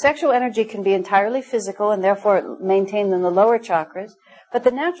 sexual energy can be entirely physical and therefore maintained in the lower chakras, but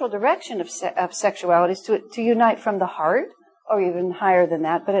the natural direction of sexuality is to unite from the heart, or even higher than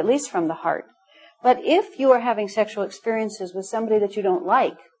that, but at least from the heart. But if you are having sexual experiences with somebody that you don't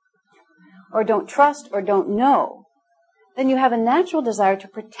like, or don't trust, or don't know, then you have a natural desire to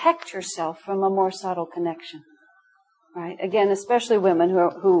protect yourself from a more subtle connection. Right? Again, especially women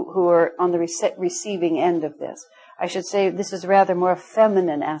who are on the receiving end of this. I should say this is rather more a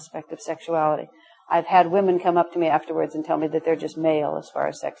feminine aspect of sexuality. I've had women come up to me afterwards and tell me that they're just male as far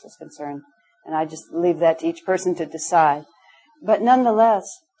as sex is concerned. And I just leave that to each person to decide. But nonetheless,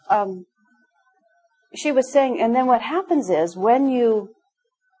 she was saying, and then what happens is when you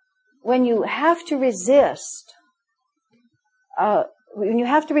have to resist, when you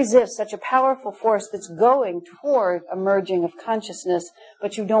have to resist such a powerful force that's going toward a merging of consciousness,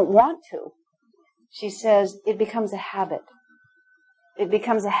 but you don't want to, she says, it becomes a habit. It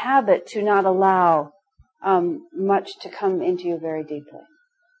becomes a habit to not allow much to come into you very deeply.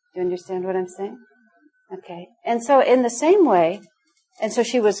 Do you understand what I'm saying? Okay. And so in the same way, and so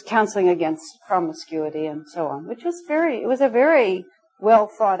she was counseling against promiscuity and so on, which was it was a very well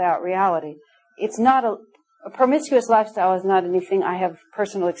thought out reality. It's not a promiscuous lifestyle is not anything I have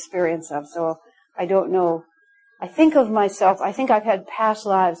personal experience of, so I don't know. I think of myself, I think I've had past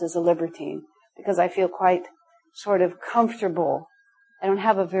lives as a libertine, because I feel quite sort of comfortable. I don't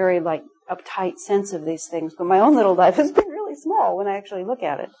have a very, uptight sense of these things, but my own little life has been really small when I actually look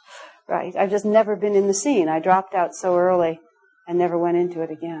at it, right? I've just never been in the scene. I dropped out so early and never went into it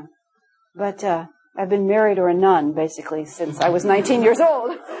again. But I've been married or a nun, basically, since I was 19 years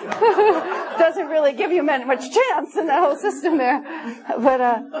old. Doesn't really give you much chance in that whole system there.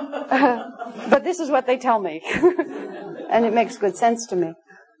 But this is what they tell me. And it makes good sense to me.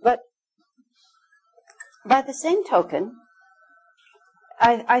 But by the same token,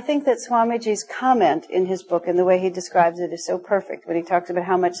 I think that Swamiji's comment in his book and the way he describes it is so perfect when he talks about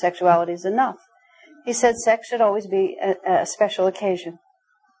how much sexuality is enough. He said sex should always be a special occasion.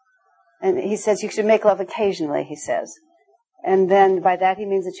 And he says you should make love occasionally, he says. And then by that he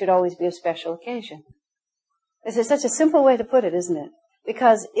means it should always be a special occasion. This is such a simple way to put it, isn't it?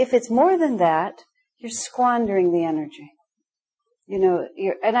 Because if it's more than that, you're squandering the energy.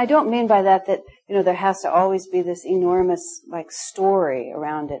 And I don't mean by that, there has to always be this enormous, story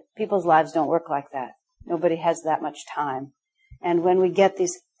around it. People's lives don't work like that. Nobody has that much time. And when we get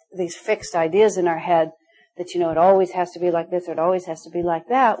these fixed ideas in our head that, it always has to be like this or it always has to be like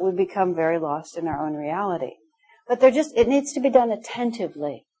that, we become very lost in our own reality. But it needs to be done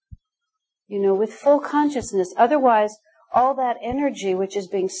attentively, with full consciousness. Otherwise, all that energy which is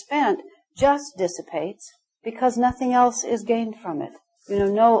being spent just dissipates because nothing else is gained from it.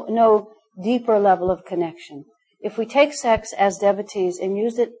 No deeper level of connection. If we take sex as devotees and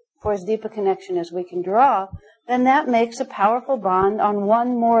use it for as deep a connection as we can draw, then that makes a powerful bond on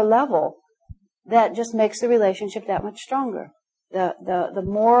one more level that just makes the relationship that much stronger. The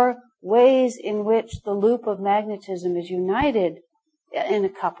more ways in which the loop of magnetism is united in a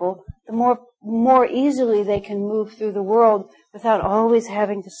couple, the more easily they can move through the world without always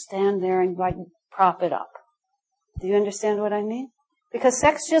having to stand there and prop it up. Do you understand what I mean? Because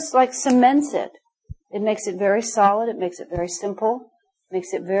sex just cements it. It makes it very solid. It makes it very simple. It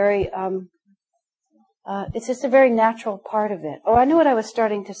makes it very, it's just a very natural part of it. Oh, I know what I was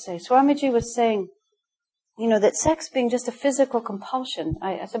starting to say. Swamiji was saying, that sex being just a physical compulsion.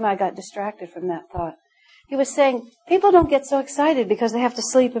 Somehow I got distracted from that thought. He was saying, people don't get so excited because they have to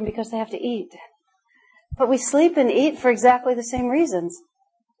sleep and because they have to eat. But we sleep and eat for exactly the same reasons,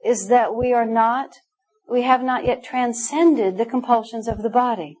 is that we have not yet transcended the compulsions of the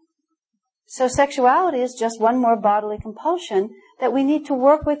body. So sexuality is just one more bodily compulsion that we need to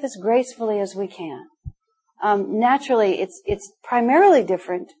work with as gracefully as we can. Naturally, it's primarily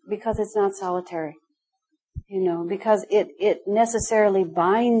different because it's not solitary. Because it necessarily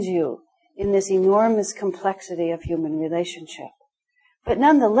binds you in this enormous complexity of human relationship. But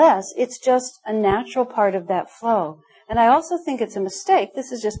nonetheless, it's just a natural part of that flow. And I also think it's a mistake.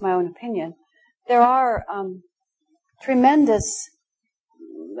 This is just my own opinion. There are tremendous.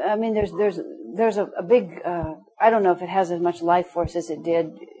 There's a big. I don't know if it has as much life force as it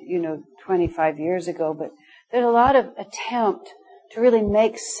did, 25 years ago. But there's a lot of attempt to really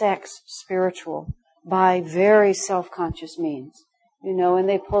make sex spiritual by very self-conscious means. And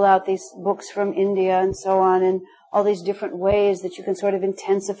they pull out these books from India and so on, and all these different ways that you can sort of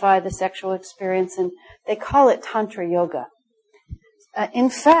intensify the sexual experience, and they call it Tantra Yoga. In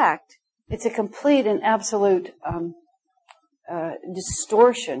fact, it's a complete and absolute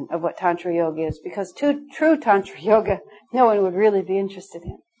distortion of what Tantra Yoga is, because true Tantra Yoga, no one would really be interested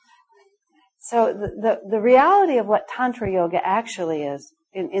in. So the reality of what Tantra Yoga actually is,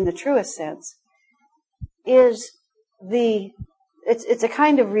 in the truest sense, is it's a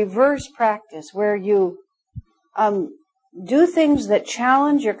kind of reverse practice where you do things that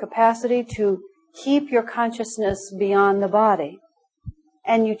challenge your capacity to keep your consciousness beyond the body.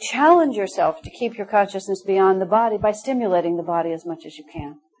 And you challenge yourself to keep your consciousness beyond the body by stimulating the body as much as you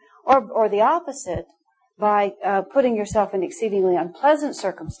can. Or the opposite, by putting yourself in exceedingly unpleasant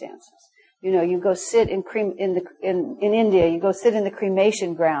circumstances. You go sit in India, you go sit in the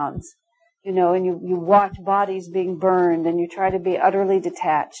cremation grounds, and you watch bodies being burned, and you try to be utterly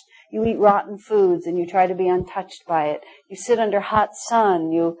detached. You eat rotten foods, and you try to be untouched by it. You sit under hot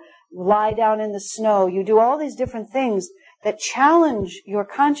sun, you lie down in the snow, you do all these different things that challenge your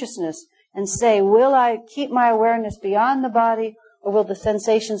consciousness and say, will I keep my awareness beyond the body, or will the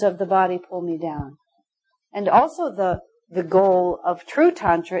sensations of the body pull me down? And also the goal of true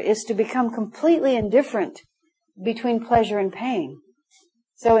Tantra is to become completely indifferent between pleasure and pain.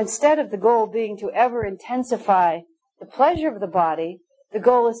 So instead of the goal being to ever intensify the pleasure of the body, the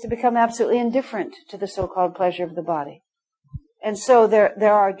goal is to become absolutely indifferent to the so-called pleasure of the body. And so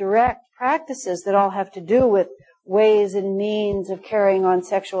there are direct practices that all have to do with ways and means of carrying on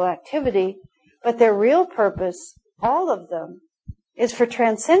sexual activity, but their real purpose, all of them, is for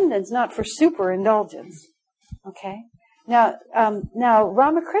transcendence, not for superindulgence. Okay? Now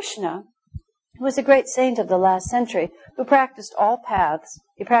Ramakrishna, who was a great saint of the last century, who practiced all paths,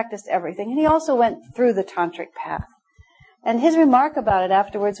 he practiced everything, and he also went through the tantric path. And his remark about it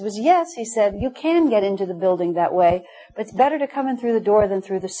afterwards was, yes, he said, you can get into the building that way, but it's better to come in through the door than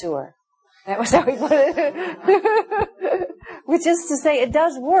through the sewer. That was how he put it. Which is to say, it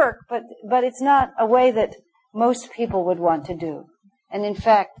does work, but it's not a way that most people would want to do. And in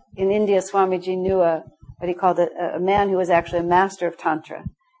fact, in India, Swamiji knew what he called a man who was actually a master of Tantra.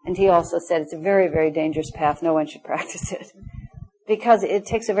 And he also said it's a very, very dangerous path. No one should practice it. Because it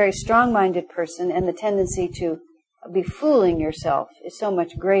takes a very strong-minded person, and the tendency to be fooling yourself is so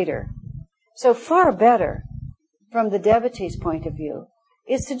much greater. So far better, from the devotee's point of view,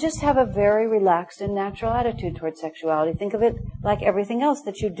 is to just have a very relaxed and natural attitude towards sexuality. Think of it like everything else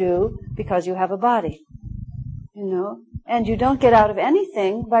that you do because you have a body. And you don't get out of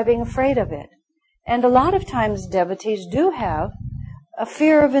anything by being afraid of it. And a lot of times devotees do have a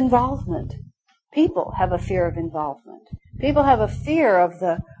fear of involvement. People have a fear of involvement. People have a fear of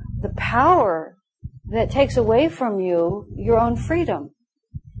the power that takes away from you your own freedom.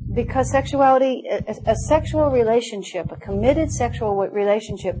 Because sexuality, a sexual relationship, a committed sexual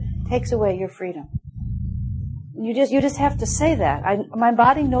relationship, takes away your freedom. You just have to say that. My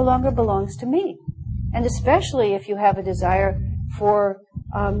body no longer belongs to me. And especially if you have a desire for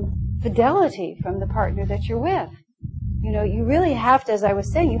fidelity from the partner that you're with. You really have to, as I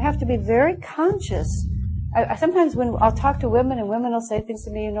was saying, you have to be very conscious. I sometimes when I'll talk to women, and women will say things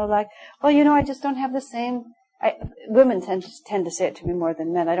to me, like, well, I just don't have the same. Women tend to say it to me more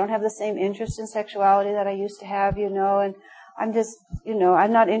than men. I don't have the same interest in sexuality that I used to have, and I'm just,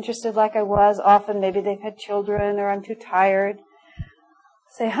 I'm not interested like I was. Often maybe they've had children, or I'm too tired.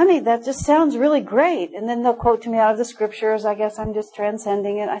 Say, honey, that just sounds really great. And then they'll quote to me out of the scriptures, I guess I'm just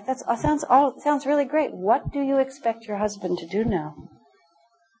transcending it. That sounds really great. What do you expect your husband to do now?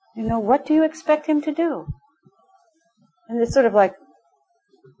 What do you expect him to do? And it's sort of like,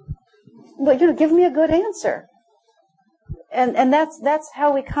 well, give me a good answer. And that's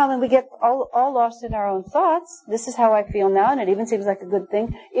how we come, and we get all lost in our own thoughts. This is how I feel now, and it even seems like a good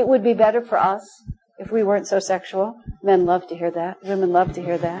thing. It would be better for us if we weren't so sexual. Men love to hear that. Women love to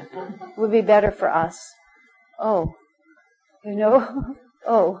hear that. It would be better for us. Oh,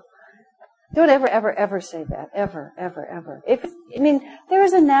 oh. Don't ever say that. Ever. There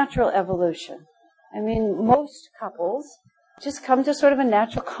is a natural evolution. Most couples just come to sort of a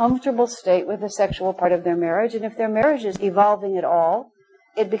natural, comfortable state with the sexual part of their marriage, and if their marriage is evolving at all,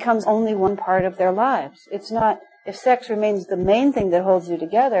 it becomes only one part of their lives. It's not, if sex remains the main thing that holds you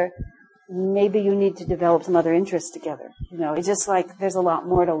together, maybe you need to develop some other interests together. It's just like there's a lot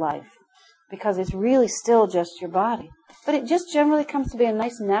more to life, because it's really still just your body. But it just generally comes to be a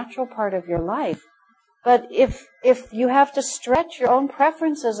nice natural part of your life. But if you have to stretch your own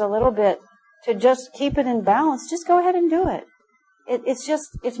preferences a little bit to just keep it in balance, just go ahead and do it.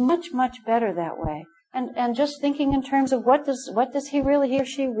 It's much, much better that way. And just thinking in terms of what does he or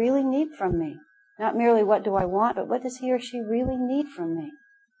she really need from me? Not merely what do I want, but what does he or she really need from me?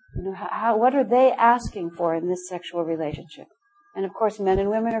 What are they asking for in this sexual relationship? And of course, men and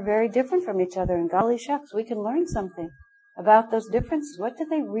women are very different from each other, and golly shucks, we can learn something about those differences. What do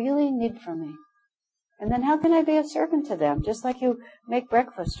they really need from me? And then how can I be a servant to them? Just like you make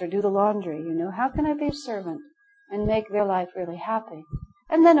breakfast or do the laundry, how can I be a servant and make their life really happy?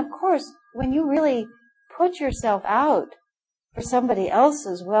 And then, of course, when you really put yourself out for somebody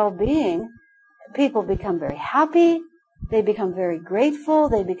else's well-being, people become very happy, they become very grateful,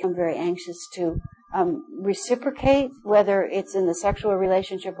 they become very anxious to reciprocate, whether it's in the sexual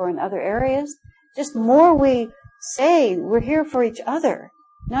relationship or in other areas. Just more we say we're here for each other,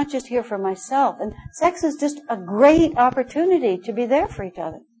 not just here for myself. And sex is just a great opportunity to be there for each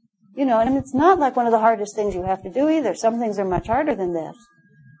other. And it's not like one of the hardest things you have to do either. Some things are much harder than this.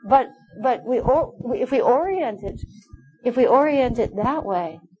 But if we orient it that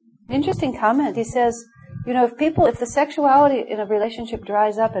way. Interesting comment. He says, if the sexuality in a relationship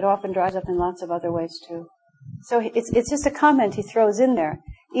dries up, it often dries up in lots of other ways too. So it's just a comment he throws in there,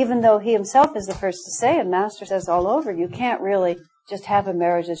 even though he himself is the first to say, and Master says all over, you can't really just have a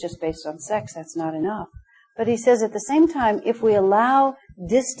marriage that's just based on sex. That's not enough. But he says at the same time, if we allow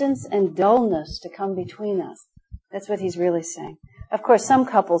distance and dullness to come between us, that's what he's really saying. Of course, some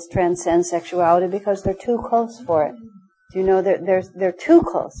couples transcend sexuality because they're too close for it. They're too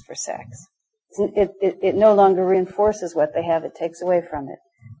close for sex. It no longer reinforces what they have, it takes away from it.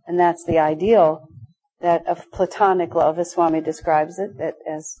 And that's the ideal that of platonic love, as Swami describes it, that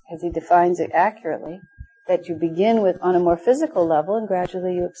as he defines it accurately, that you begin with on a more physical level and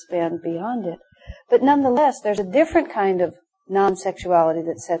gradually you expand beyond it. But nonetheless, there's a different kind of non-sexuality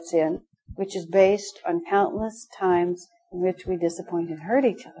that sets in, which is based on countless times in which we disappoint and hurt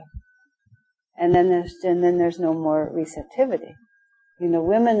each other. And then there's no more receptivity.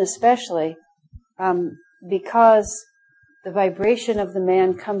 Women especially, because the vibration of the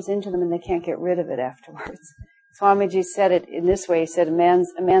man comes into them and they can't get rid of it afterwards. Swamiji said it in this way. He said a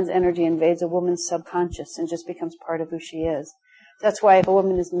man's energy invades a woman's subconscious and just becomes part of who she is. That's why if a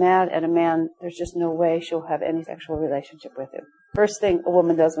woman is mad at a man, there's just no way she'll have any sexual relationship with him. First thing a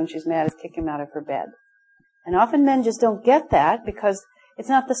woman does when she's mad is kick him out of her bed. And often men just don't get that because it's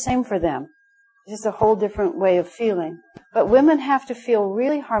not the same for them. It's just a whole different way of feeling. But women have to feel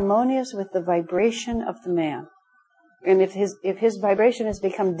really harmonious with the vibration of the man. And if his vibration has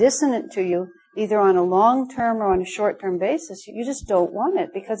become dissonant to you, either on a long-term or on a short-term basis, you just don't want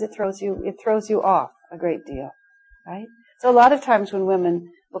it because it throws you off a great deal, right? So a lot of times when women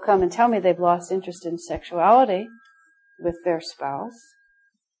will come and tell me they've lost interest in sexuality with their spouse,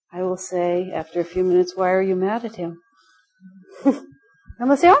 I will say after a few minutes, why are you mad at him? And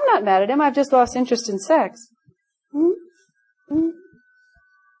they'll say, I'm not mad at him, I've just lost interest in sex.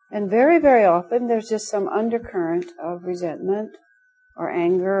 And very, very often there's just some undercurrent of resentment or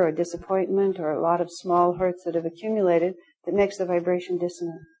anger or disappointment or a lot of small hurts that have accumulated that makes the vibration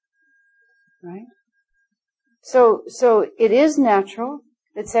dissonant. Right? So it is natural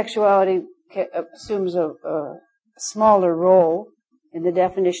that sexuality assumes a smaller role in the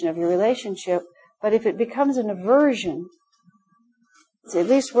definition of your relationship, but if it becomes an aversion, it's at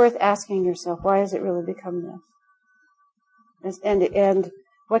least worth asking yourself, why has it really become this? And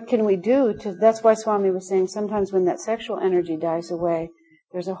what can we do that's why Swami was saying sometimes when that sexual energy dies away,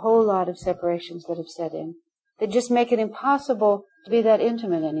 there's a whole lot of separations that have set in that just make it impossible to be that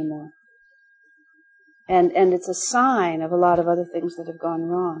intimate anymore. And it's a sign of a lot of other things that have gone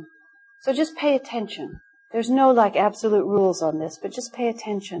wrong. So just pay attention. There's no absolute rules on this, but just pay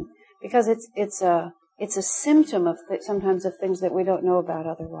attention because it's a symptom of sometimes of things that we don't know about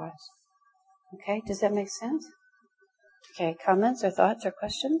otherwise. Okay, does that make sense? Okay, comments or thoughts or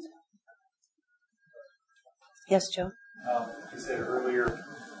questions? Yes, Joe? You said earlier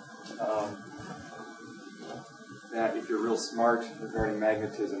that if you're real smart regarding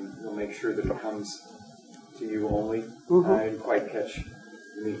magnetism, you'll make sure that it comes to you only. I didn't quite catch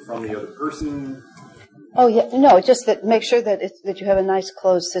from the other person. Oh yeah, no, just that make sure that that you have a nice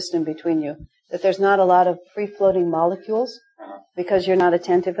closed system between you. That there's not a lot of free-floating molecules because you're not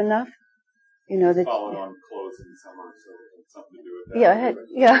attentive enough. You know that. Followed on clothes in summer, so it's something to do with that.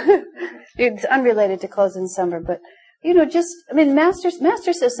 Yeah. It's unrelated to clothes in summer, but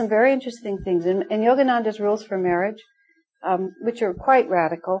Master says some very interesting things in Yogananda's Rules for Marriage, which are quite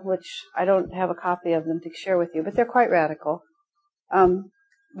radical. Which I don't have a copy of them to share with you, but they're quite radical.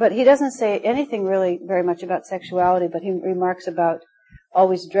 But he doesn't say anything really very much about sexuality, but he remarks about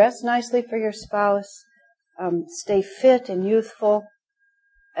always dress nicely for your spouse, stay fit and youthful.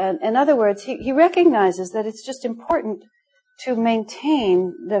 And in other words, he recognizes that it's just important to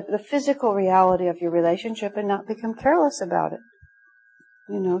maintain the physical reality of your relationship and not become careless about it.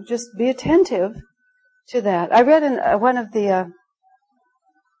 Just be attentive to that. I read in one of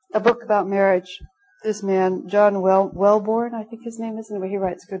a book about marriage, this man, John Wellborn, I think his name is, anyway, he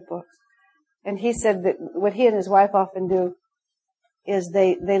writes good books. And he said that what he and his wife often do is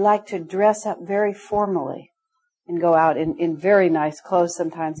they like to dress up very formally and go out in very nice clothes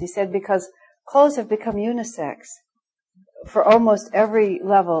sometimes. He said because clothes have become unisex for almost every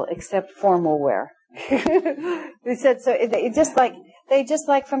level except formal wear. He said so they just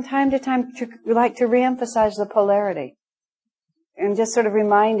like from time to time to reemphasize the polarity and just sort of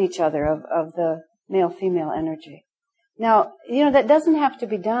remind each other of the male-female energy. Now, that doesn't have to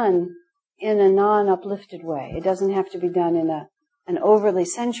be done in a non-uplifted way. It doesn't have to be done in an overly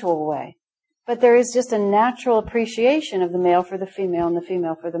sensual way. But there is just a natural appreciation of the male for the female and the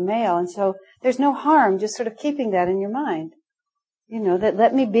female for the male. And so there's no harm just sort of keeping that in your mind. That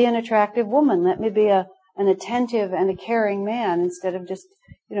let me be an attractive woman. Let me be an attentive and a caring man instead of just,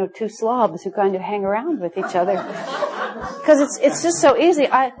 two slobs who kind of hang around with each other. Because it's just so easy.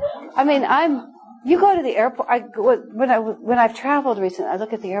 You go to the airport. When I've traveled recently, I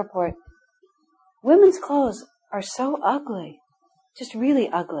look at the airport. Women's clothes are so ugly, just really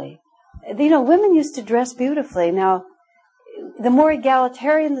ugly. Women used to dress beautifully. Now, the more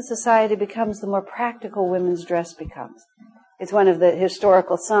egalitarian the society becomes, the more practical women's dress becomes. It's one of the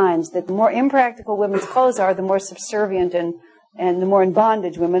historical signs that the more impractical women's clothes are, the more subservient and the more in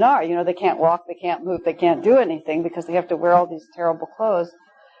bondage women are. They can't walk, they can't move, they can't do anything because they have to wear all these terrible clothes.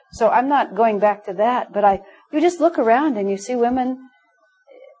 So I'm not going back to that, but you just look around and you see women,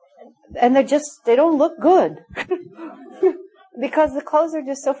 and they don't look good. Because the clothes are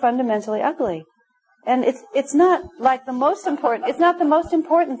just so fundamentally ugly. And it's not like the most important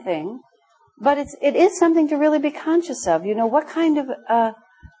thing, but it is something to really be conscious of. What kind of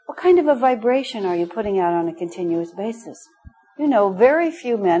a vibration are you putting out on a continuous basis? Very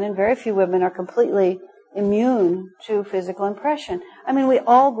few men and very few women are completely immune to physical impression. We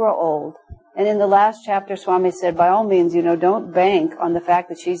all grow old. And in the last chapter, Swami said, by all means, don't bank on the fact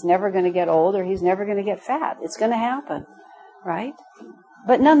that she's never going to get old or he's never going to get fat. It's going to happen. Right?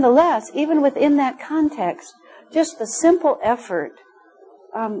 But nonetheless, even within that context, just the simple effort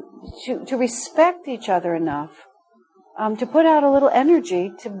to respect each other enough, to put out a little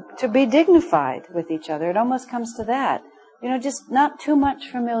energy to be dignified with each other. It almost comes to that. Just not too much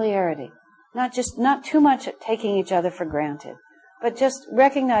familiarity. Not too much taking each other for granted. But just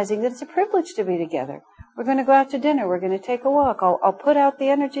recognizing that it's a privilege to be together. We're going to go out to dinner. We're going to take a walk. I'll put out the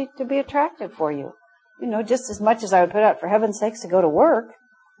energy to be attractive for you. Just as much as I would put out, for heaven's sakes, to go to work.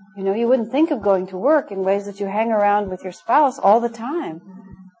 You wouldn't think of going to work in ways that you hang around with your spouse all the time.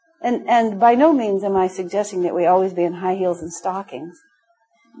 And by no means am I suggesting that we always be in high heels and stockings.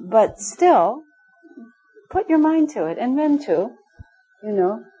 But still, put your mind to it. And men too.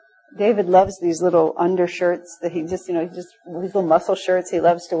 David loves these little undershirts that these little muscle shirts he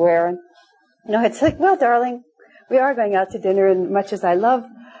loves to wear. And, it's like, well, darling, we are going out to dinner, and much as I love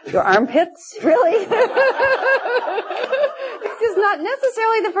your armpits, really? It's just not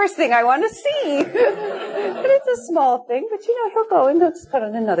necessarily the first thing I want to see. But it's a small thing, but he'll go and he'll just put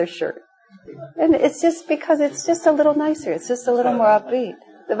on another shirt. And it's just because it's just a little nicer. It's just a little more upbeat.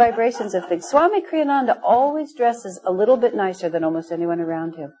 The vibrations of things. Swami Kriyananda always dresses a little bit nicer than almost anyone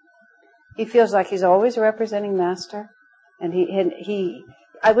around him. He feels like he's always representing Master. And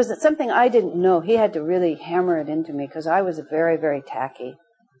it was something I didn't know. He had to really hammer it into me because I was very, very tacky.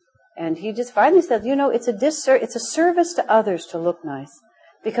 And he just finally said, it's a service to others to look nice.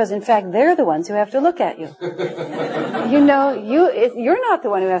 Because, in fact, they're the ones who have to look at you. You're not the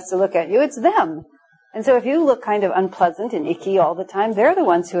one who has to look at you. It's them. And so if you look kind of unpleasant and icky all the time, they're the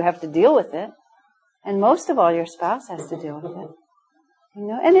ones who have to deal with it. And most of all, your spouse has to deal with it.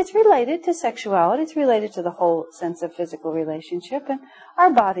 And it's related to sexuality. It's related to the whole sense of physical relationship. And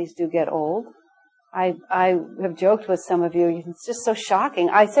our bodies do get old. I have joked with some of you. It's just so shocking.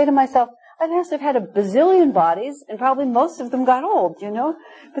 I say to myself, I must have had a bazillion bodies, and probably most of them got old,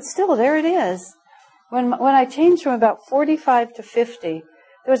 But still, there it is. When I changed from about 45 to 50,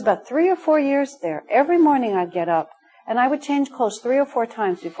 there was about 3 or 4 years there. Every morning I'd get up, and I would change clothes 3 or 4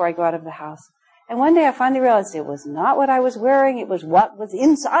 times before I go out of the house. And one day I finally realized it was not what I was wearing, it was what was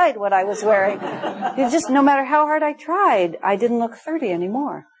inside what I was wearing. It just, no matter how hard I tried, I didn't look 30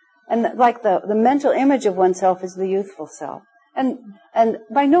 anymore. And like the mental image of oneself is the youthful self. And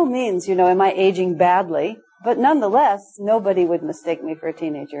by no means, am I aging badly, but nonetheless, nobody would mistake me for a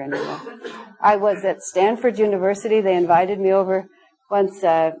teenager anymore. I was at Stanford University. They invited me over once,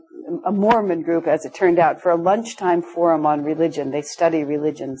 a Mormon group, as it turned out, for a lunchtime forum on religion. They study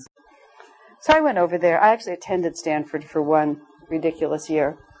religions. So I went over there. I actually attended Stanford for one ridiculous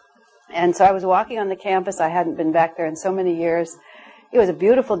year. And so I was walking on the campus. I hadn't been back there in so many years. It was a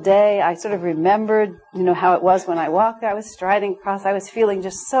beautiful day. I sort of remembered, how it was when I walked. I was striding across. I was feeling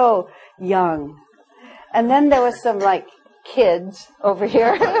just so young. And then there was some, kids over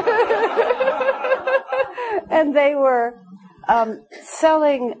here. And they were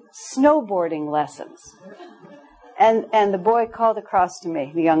selling snowboarding lessons. And the boy called across to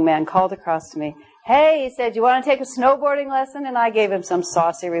me, the young man called across to me. Hey, he said, you want to take a snowboarding lesson? And I gave him some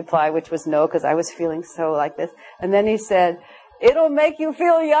saucy reply, which was no, because I was feeling so like this. And then he said, it'll make you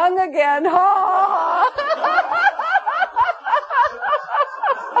feel young again.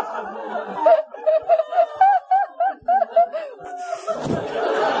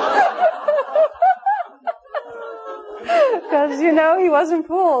 Because, he wasn't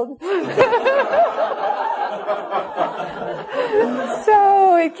fooled.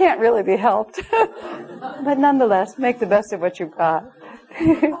 So it can't really be helped. But nonetheless, make the best of what you've got.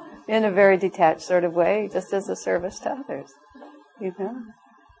 In a very detached sort of way, just as a service to others.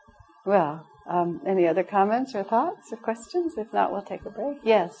 Well, any other comments or thoughts or questions? If not, we'll take a break.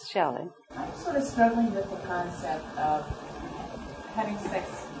 Yes, Shelley. I'm sort of struggling with the concept of having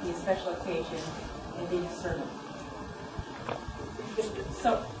sex be a special occasion and being a servant.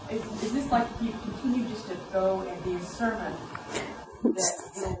 So, is this like if you continue just to go and be a servant?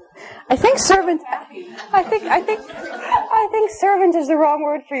 I think servant. I think servant is the wrong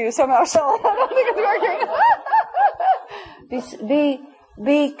word for you somehow, Shelley. I don't think it's working.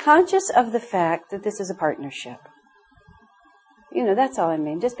 Be conscious of the fact that this is a partnership. That's all I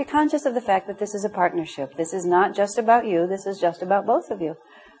mean. Just be conscious of the fact that this is a partnership. This is not just about you. This is just about both of you.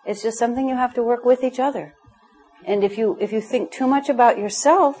 It's just something you have to work with each other. And if you think too much about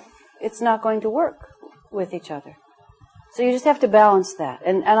yourself, it's not going to work with each other. So you just have to balance that.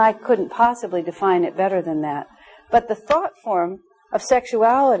 And I couldn't possibly define it better than that. But the thought form of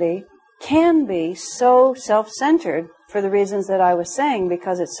sexuality can be so self-centered for the reasons that I was saying,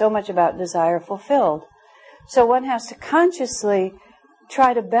 because it's so much about desire fulfilled. So one has to consciously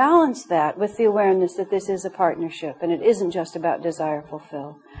try to balance that with the awareness that this is a partnership and it isn't just about desire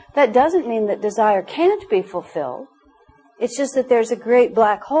fulfilled. That doesn't mean that desire can't be fulfilled. It's just that there's a great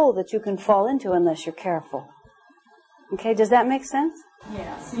black hole that you can fall into unless you're careful. Okay, does that make sense?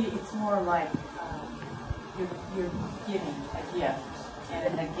 Yeah, see, it's more like you're giving a gift, and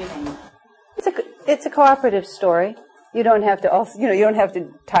in the giving... It's a cooperative story. You don't have to also, you don't have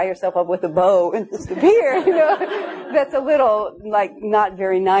to tie yourself up with a bow and disappear, That's a little, not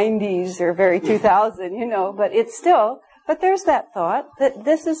very 90s or very 2000, but it's still, but there's that thought that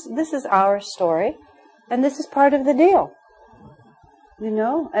this is our story, and this is part of the deal,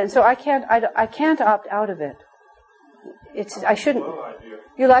 and so I can't opt out of it. I shouldn't.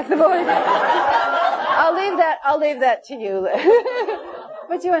 You like the bow idea? I'll leave that to you.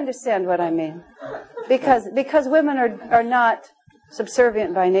 But you understand what I mean. Because women are not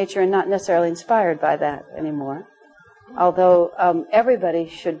subservient by nature and not necessarily inspired by that anymore. Although everybody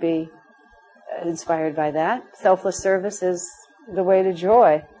should be inspired by that. Selfless service is the way to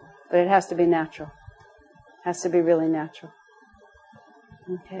joy, but it has to be natural. It has to be really natural.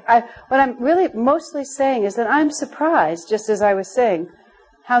 Okay. What I'm really mostly saying is that I'm surprised, just as I was saying,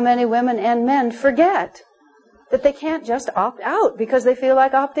 how many women and men forget that they can't just opt out because they feel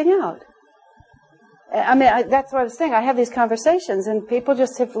like opting out. That's what I was saying. I have these conversations, and people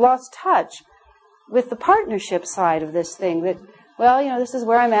just have lost touch with the partnership side of this thing. That, this is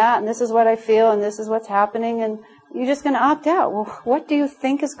where I'm at, and this is what I feel, and this is what's happening, and you're just going to opt out. Well, what do you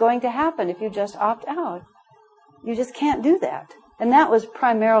think is going to happen if you just opt out? You just can't do that. And that was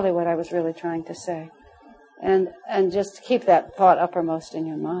primarily what I was really trying to say. And just keep that thought uppermost in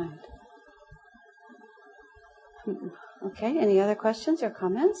your mind. Okay, any other questions or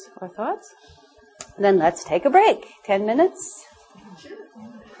comments or thoughts? Then let's take a break. 10 minutes.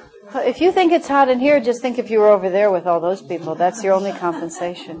 If you think it's hot in here, just think if you were over there with all those people. That's your only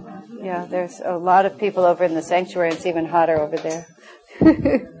compensation. Yeah, there's a lot of people over in the sanctuary. It's even hotter over there.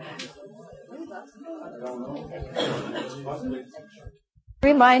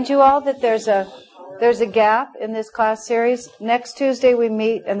 Remind you all that there's a gap in this class series. Next Tuesday we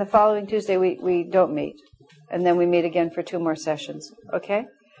meet, and the following Tuesday we don't meet. And then we meet again for 2 more sessions. Okay?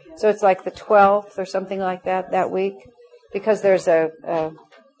 So it's like the 12th or something like that week, because there's a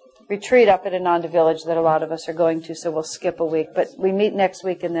retreat up at Ananda Village that a lot of us are going to, so we'll skip a week. But we meet next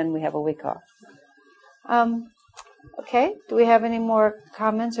week, and then we have a week off. Okay, do we have any more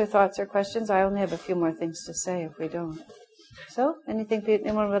comments or thoughts or questions? I only have a few more things to say if we don't. So, anything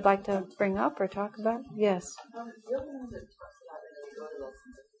anyone would like to bring up or talk about? Yes.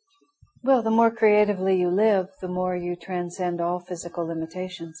 Well, the more creatively you live, the more you transcend all physical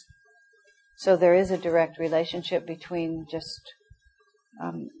limitations. So there is a direct relationship between just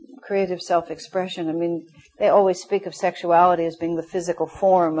creative self-expression. I mean, they always speak of sexuality as being the physical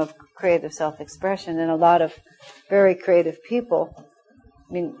form of creative self-expression, and a lot of very creative people,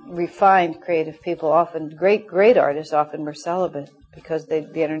 I mean, refined creative people, often great artists often were celibate because the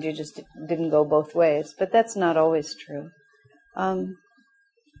energy just didn't go both ways. But that's not always true.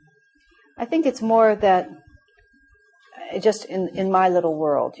 I think it's more that just in my little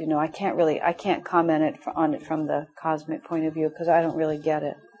world, I can't comment on it from the cosmic point of view because I don't really get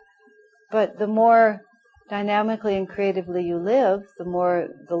it. But the more dynamically and creatively you live,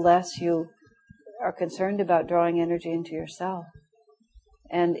 the less you are concerned about drawing energy into yourself.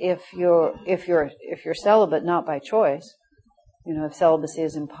 And if you're celibate, not by choice, if celibacy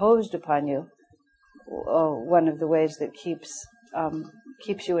is imposed upon you, one of the ways that keeps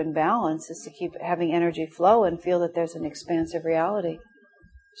you in balance is to keep having energy flow and feel that there's an expansive reality,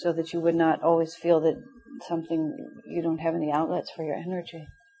 so that you would not always feel that you don't have any outlets for your energy.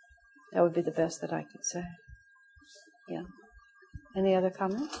 That would be the best that I could say. Yeah. Any other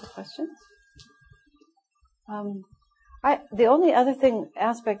comments or questions? The only other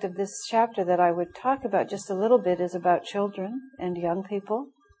aspect of this chapter that I would talk about just a little bit is about children and young people.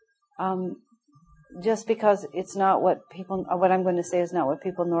 Just because it's not what I'm going to say is not what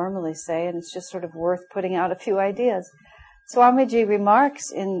people normally say, and it's just sort of worth putting out a few ideas. Swamiji remarks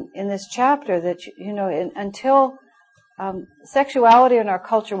in this chapter that, until sexuality in our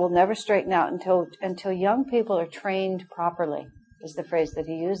culture will never straighten out until young people are trained properly, is the phrase that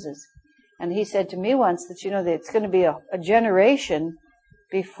he uses. And he said to me once that, that it's going to be a generation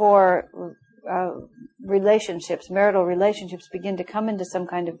before marital relationships begin to come into some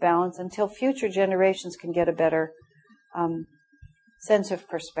kind of balance, until future generations can get a better sense of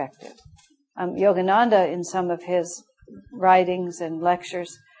perspective. Yogananda, in some of his writings and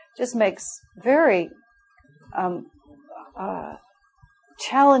lectures, just makes very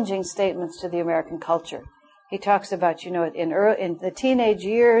challenging statements to the American culture. He talks about, in the teenage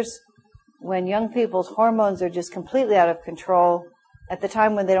years, when young people's hormones are just completely out of control, at the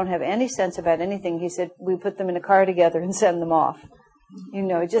time when they don't have any sense about anything, he said, we put them in a car together and send them off.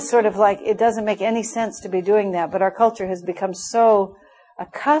 Just sort of like, it doesn't make any sense to be doing that, but our culture has become so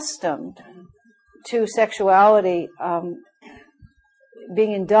accustomed to sexuality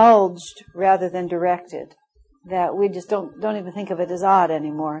being indulged rather than directed, that we just don't even think of it as odd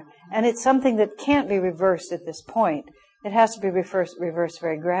anymore. And it's something that can't be reversed at this point. It has to be reversed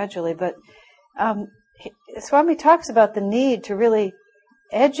very gradually. But Swami talks about the need to really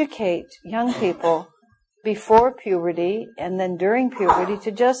educate young people before puberty and then during puberty,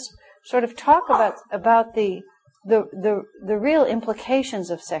 to just sort of talk about the real implications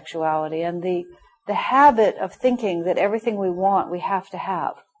of sexuality and the habit of thinking that everything we want we have to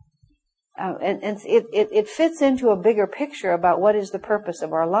have. And it fits into a bigger picture about what is the purpose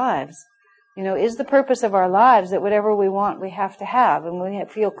of our lives. Is the purpose of our lives that whatever we want we have to have, and we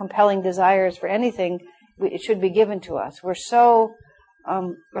feel compelling desires for anything, it should be given to us. We're so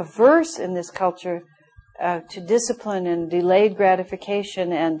averse in this culture to discipline and delayed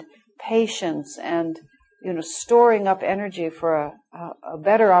gratification and patience and storing up energy for a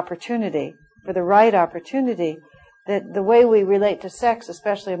better opportunity, for the right opportunity, that the way we relate to sex,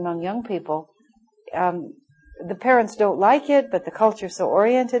 especially among young people, the parents don't like it, but the culture is so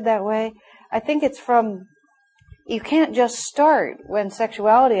oriented that way. I think it's you can't just start when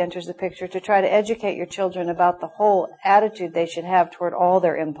sexuality enters the picture to try to educate your children about the whole attitude they should have toward all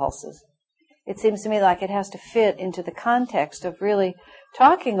their impulses. It seems to me like it has to fit into the context of really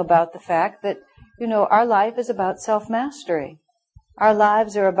talking about the fact that, our life is about self-mastery. Our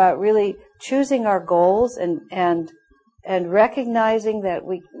lives are about really choosing our goals and and recognizing that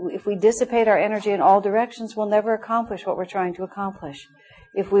if we dissipate our energy in all directions, we'll never accomplish what we're trying to accomplish.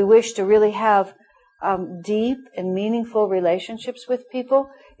 If we wish to really have deep and meaningful relationships with people,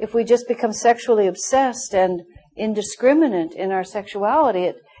 if we just become sexually obsessed and indiscriminate in our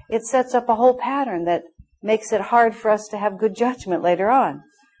sexuality, it sets up a whole pattern that makes it hard for us to have good judgment later on.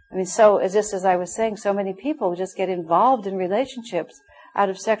 I mean, just as I was saying, so many people just get involved in relationships out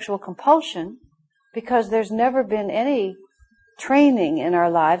of sexual compulsion because there's never been any training in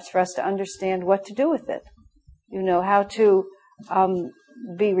our lives for us to understand what to do with it. How to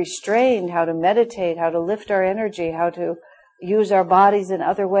be restrained, how to meditate, how to lift our energy, how to use our bodies in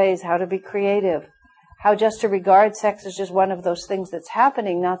other ways, how to be creative, how just to regard sex as just one of those things that's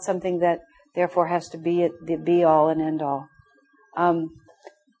happening, not something that therefore has to be the be-all and end-all.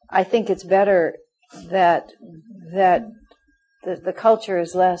 I think it's better that the culture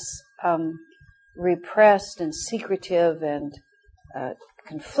is less repressed and secretive and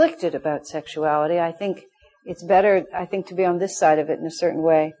conflicted about sexuality. I think it's better, to be on this side of it in a certain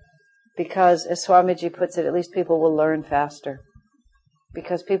way, because, as Swamiji puts it, at least people will learn faster,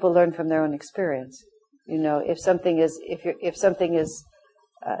 because people learn from their own experience. If something is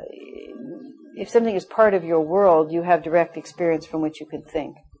part of your world, you have direct experience from which you can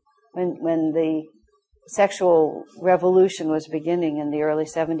think. When the sexual revolution was beginning in the early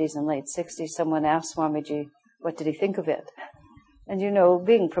 70s and late 60s, someone asked Swamiji, what did he think of it? And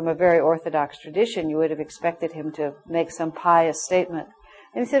being from a very orthodox tradition, you would have expected him to make some pious statement.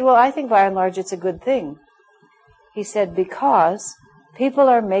 And he said, well, I think by and large it's a good thing. He said, because people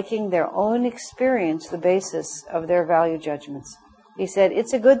are making their own experience the basis of their value judgments. He said,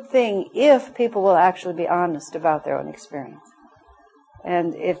 it's a good thing if people will actually be honest about their own experience.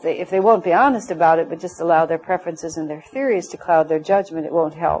 And if they won't be honest about it, but just allow their preferences and their theories to cloud their judgment, it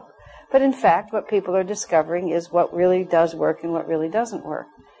won't help. But in fact, what people are discovering is what really does work and what really doesn't work.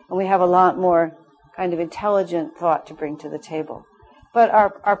 And we have a lot more kind of intelligent thought to bring to the table. But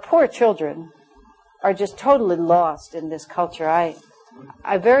our poor children are just totally lost in this culture. I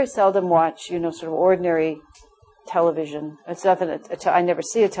very seldom watch, sort of ordinary television. It's not that I never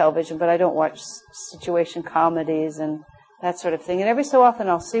see a television, but I don't watch situation comedies and that sort of thing. And every so often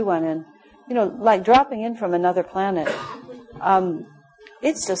I'll see one, and, like dropping in from another planet.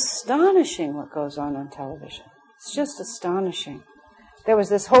 It's astonishing what goes on television. It's just astonishing. There was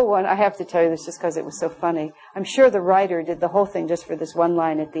this whole one, I have to tell you this just because it was so funny. I'm sure the writer did the whole thing just for this one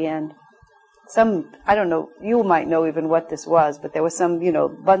line at the end. I don't know, you might know even what this was, but there was some,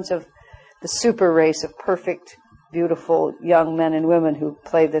 bunch of the super race of perfect, beautiful young men and women who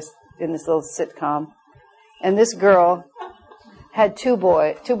played this in this little sitcom. And this girl had two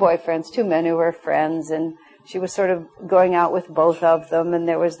boyfriends, two men who were friends, and she was sort of going out with both of them, and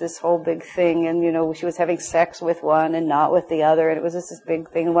there was this whole big thing, and, she was having sex with one and not with the other, and it was just this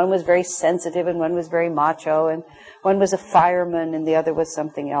big thing. And one was very sensitive, and one was very macho, and one was a fireman, and the other was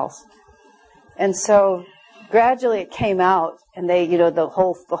something else. And so gradually it came out, and they, the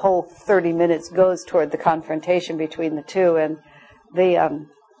whole 30 minutes goes toward the confrontation between the two, and the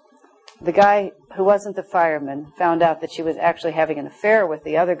guy who wasn't the fireman found out that she was actually having an affair with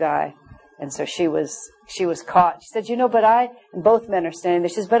the other guy. And so she was caught. She said, and both men are standing there.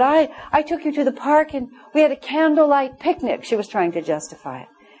 She says, but I took you to the park and we had a candlelight picnic. She was trying to justify it.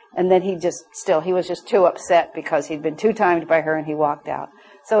 And then he was just too upset because he'd been two-timed by her and he walked out.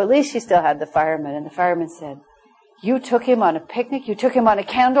 So at least she still had the fireman. And the fireman said, you took him on a picnic? You took him on a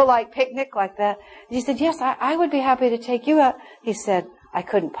candlelight picnic like that? And she said, yes, I would be happy to take you out. He said, I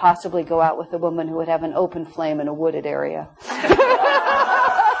couldn't possibly go out with a woman who would have an open flame in a wooded area.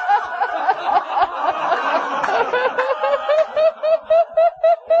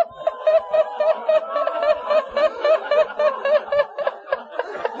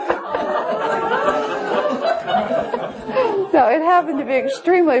 No, it happened to be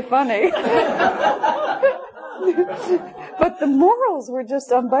extremely funny. But the morals were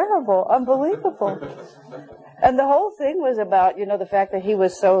just unbearable, unbelievable. And the whole thing was about, the fact that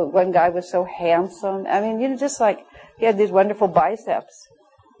one guy was so handsome. I mean, just like he had these wonderful biceps.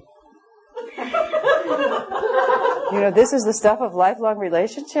 This is the stuff of lifelong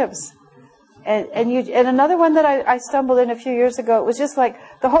relationships. And another one that I stumbled in a few years ago, it was just like,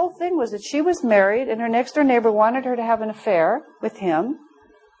 the whole thing was that she was married and her next door neighbor wanted her to have an affair with him,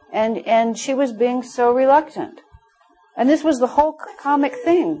 and she was being so reluctant. And this was the whole comic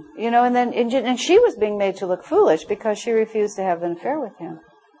thing, and she was being made to look foolish because she refused to have an affair with him.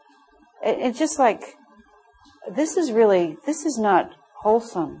 It's just like, this is not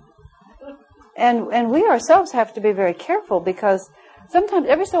wholesome. And we ourselves have to be very careful because Sometimes,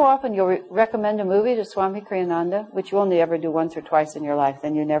 every so often, you'll recommend a movie to Swami Kriyananda, which you only ever do once or twice in your life,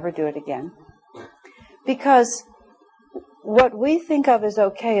 then you never do it again. Because what we think of as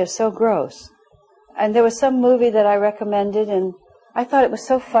okay is so gross. And there was some movie that I recommended, and I thought it was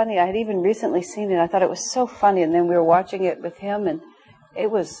so funny. I had even recently seen it. I thought it was so funny, and then we were watching it with him, and it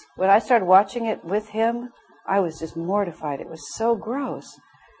was, when I started watching it with him, I was just mortified. It was so gross.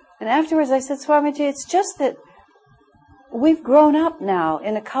 And afterwards I said, Swamiji, it's just that we've grown up now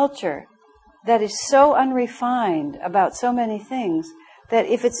in a culture that is so unrefined about so many things that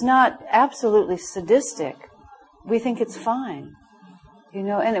if it's not absolutely sadistic, we think it's fine. You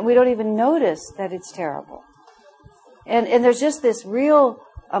know, and we don't even notice that it's terrible. And there's just this real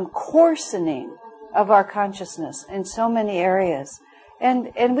coarsening of our consciousness in so many areas.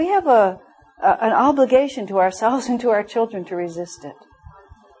 And we have an obligation to ourselves and to our children to resist it.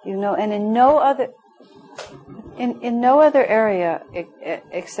 You know, and in no other area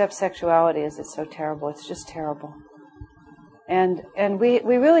except sexuality is it so terrible. It's just terrible. And we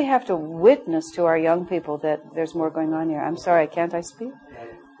really have to witness to our young people that there's more going on here. I'm sorry, can't I speak?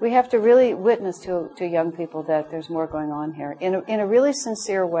 We have to really witness to young people that there's more going on here in a really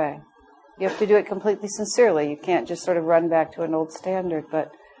sincere way. You have to do it completely sincerely. You can't just sort of run back to an old standard,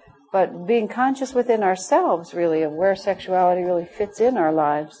 but being conscious within ourselves, really, of where sexuality really fits in our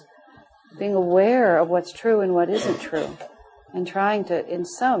lives, being aware of what's true and what isn't true, and trying to, in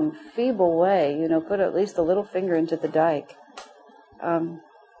some feeble way, you know, put at least a little finger into the dike.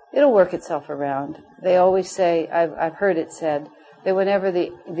 It'll work itself around. They always say, I've heard it said, that whenever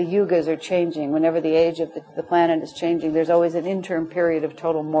the yugas are changing, whenever the age of the planet is changing, there's always an interim period of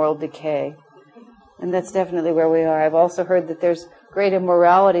total moral decay. And that's definitely where we are. I've also heard that there's great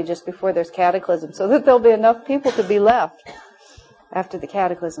immorality just before there's cataclysm, so that there'll be enough people to be left after the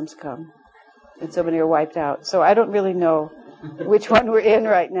cataclysms come. And so many are wiped out. So I don't really know which one we're in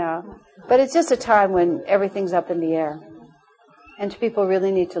right now. But it's just a time when everything's up in the air. And people really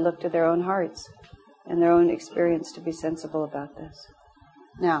need to look to their own hearts and their own experience to be sensible about this.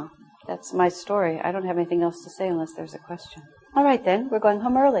 Now, that's my story. I don't have anything else to say unless there's a question. All right then, we're going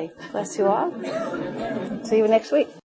home early. Bless you all. See you next week.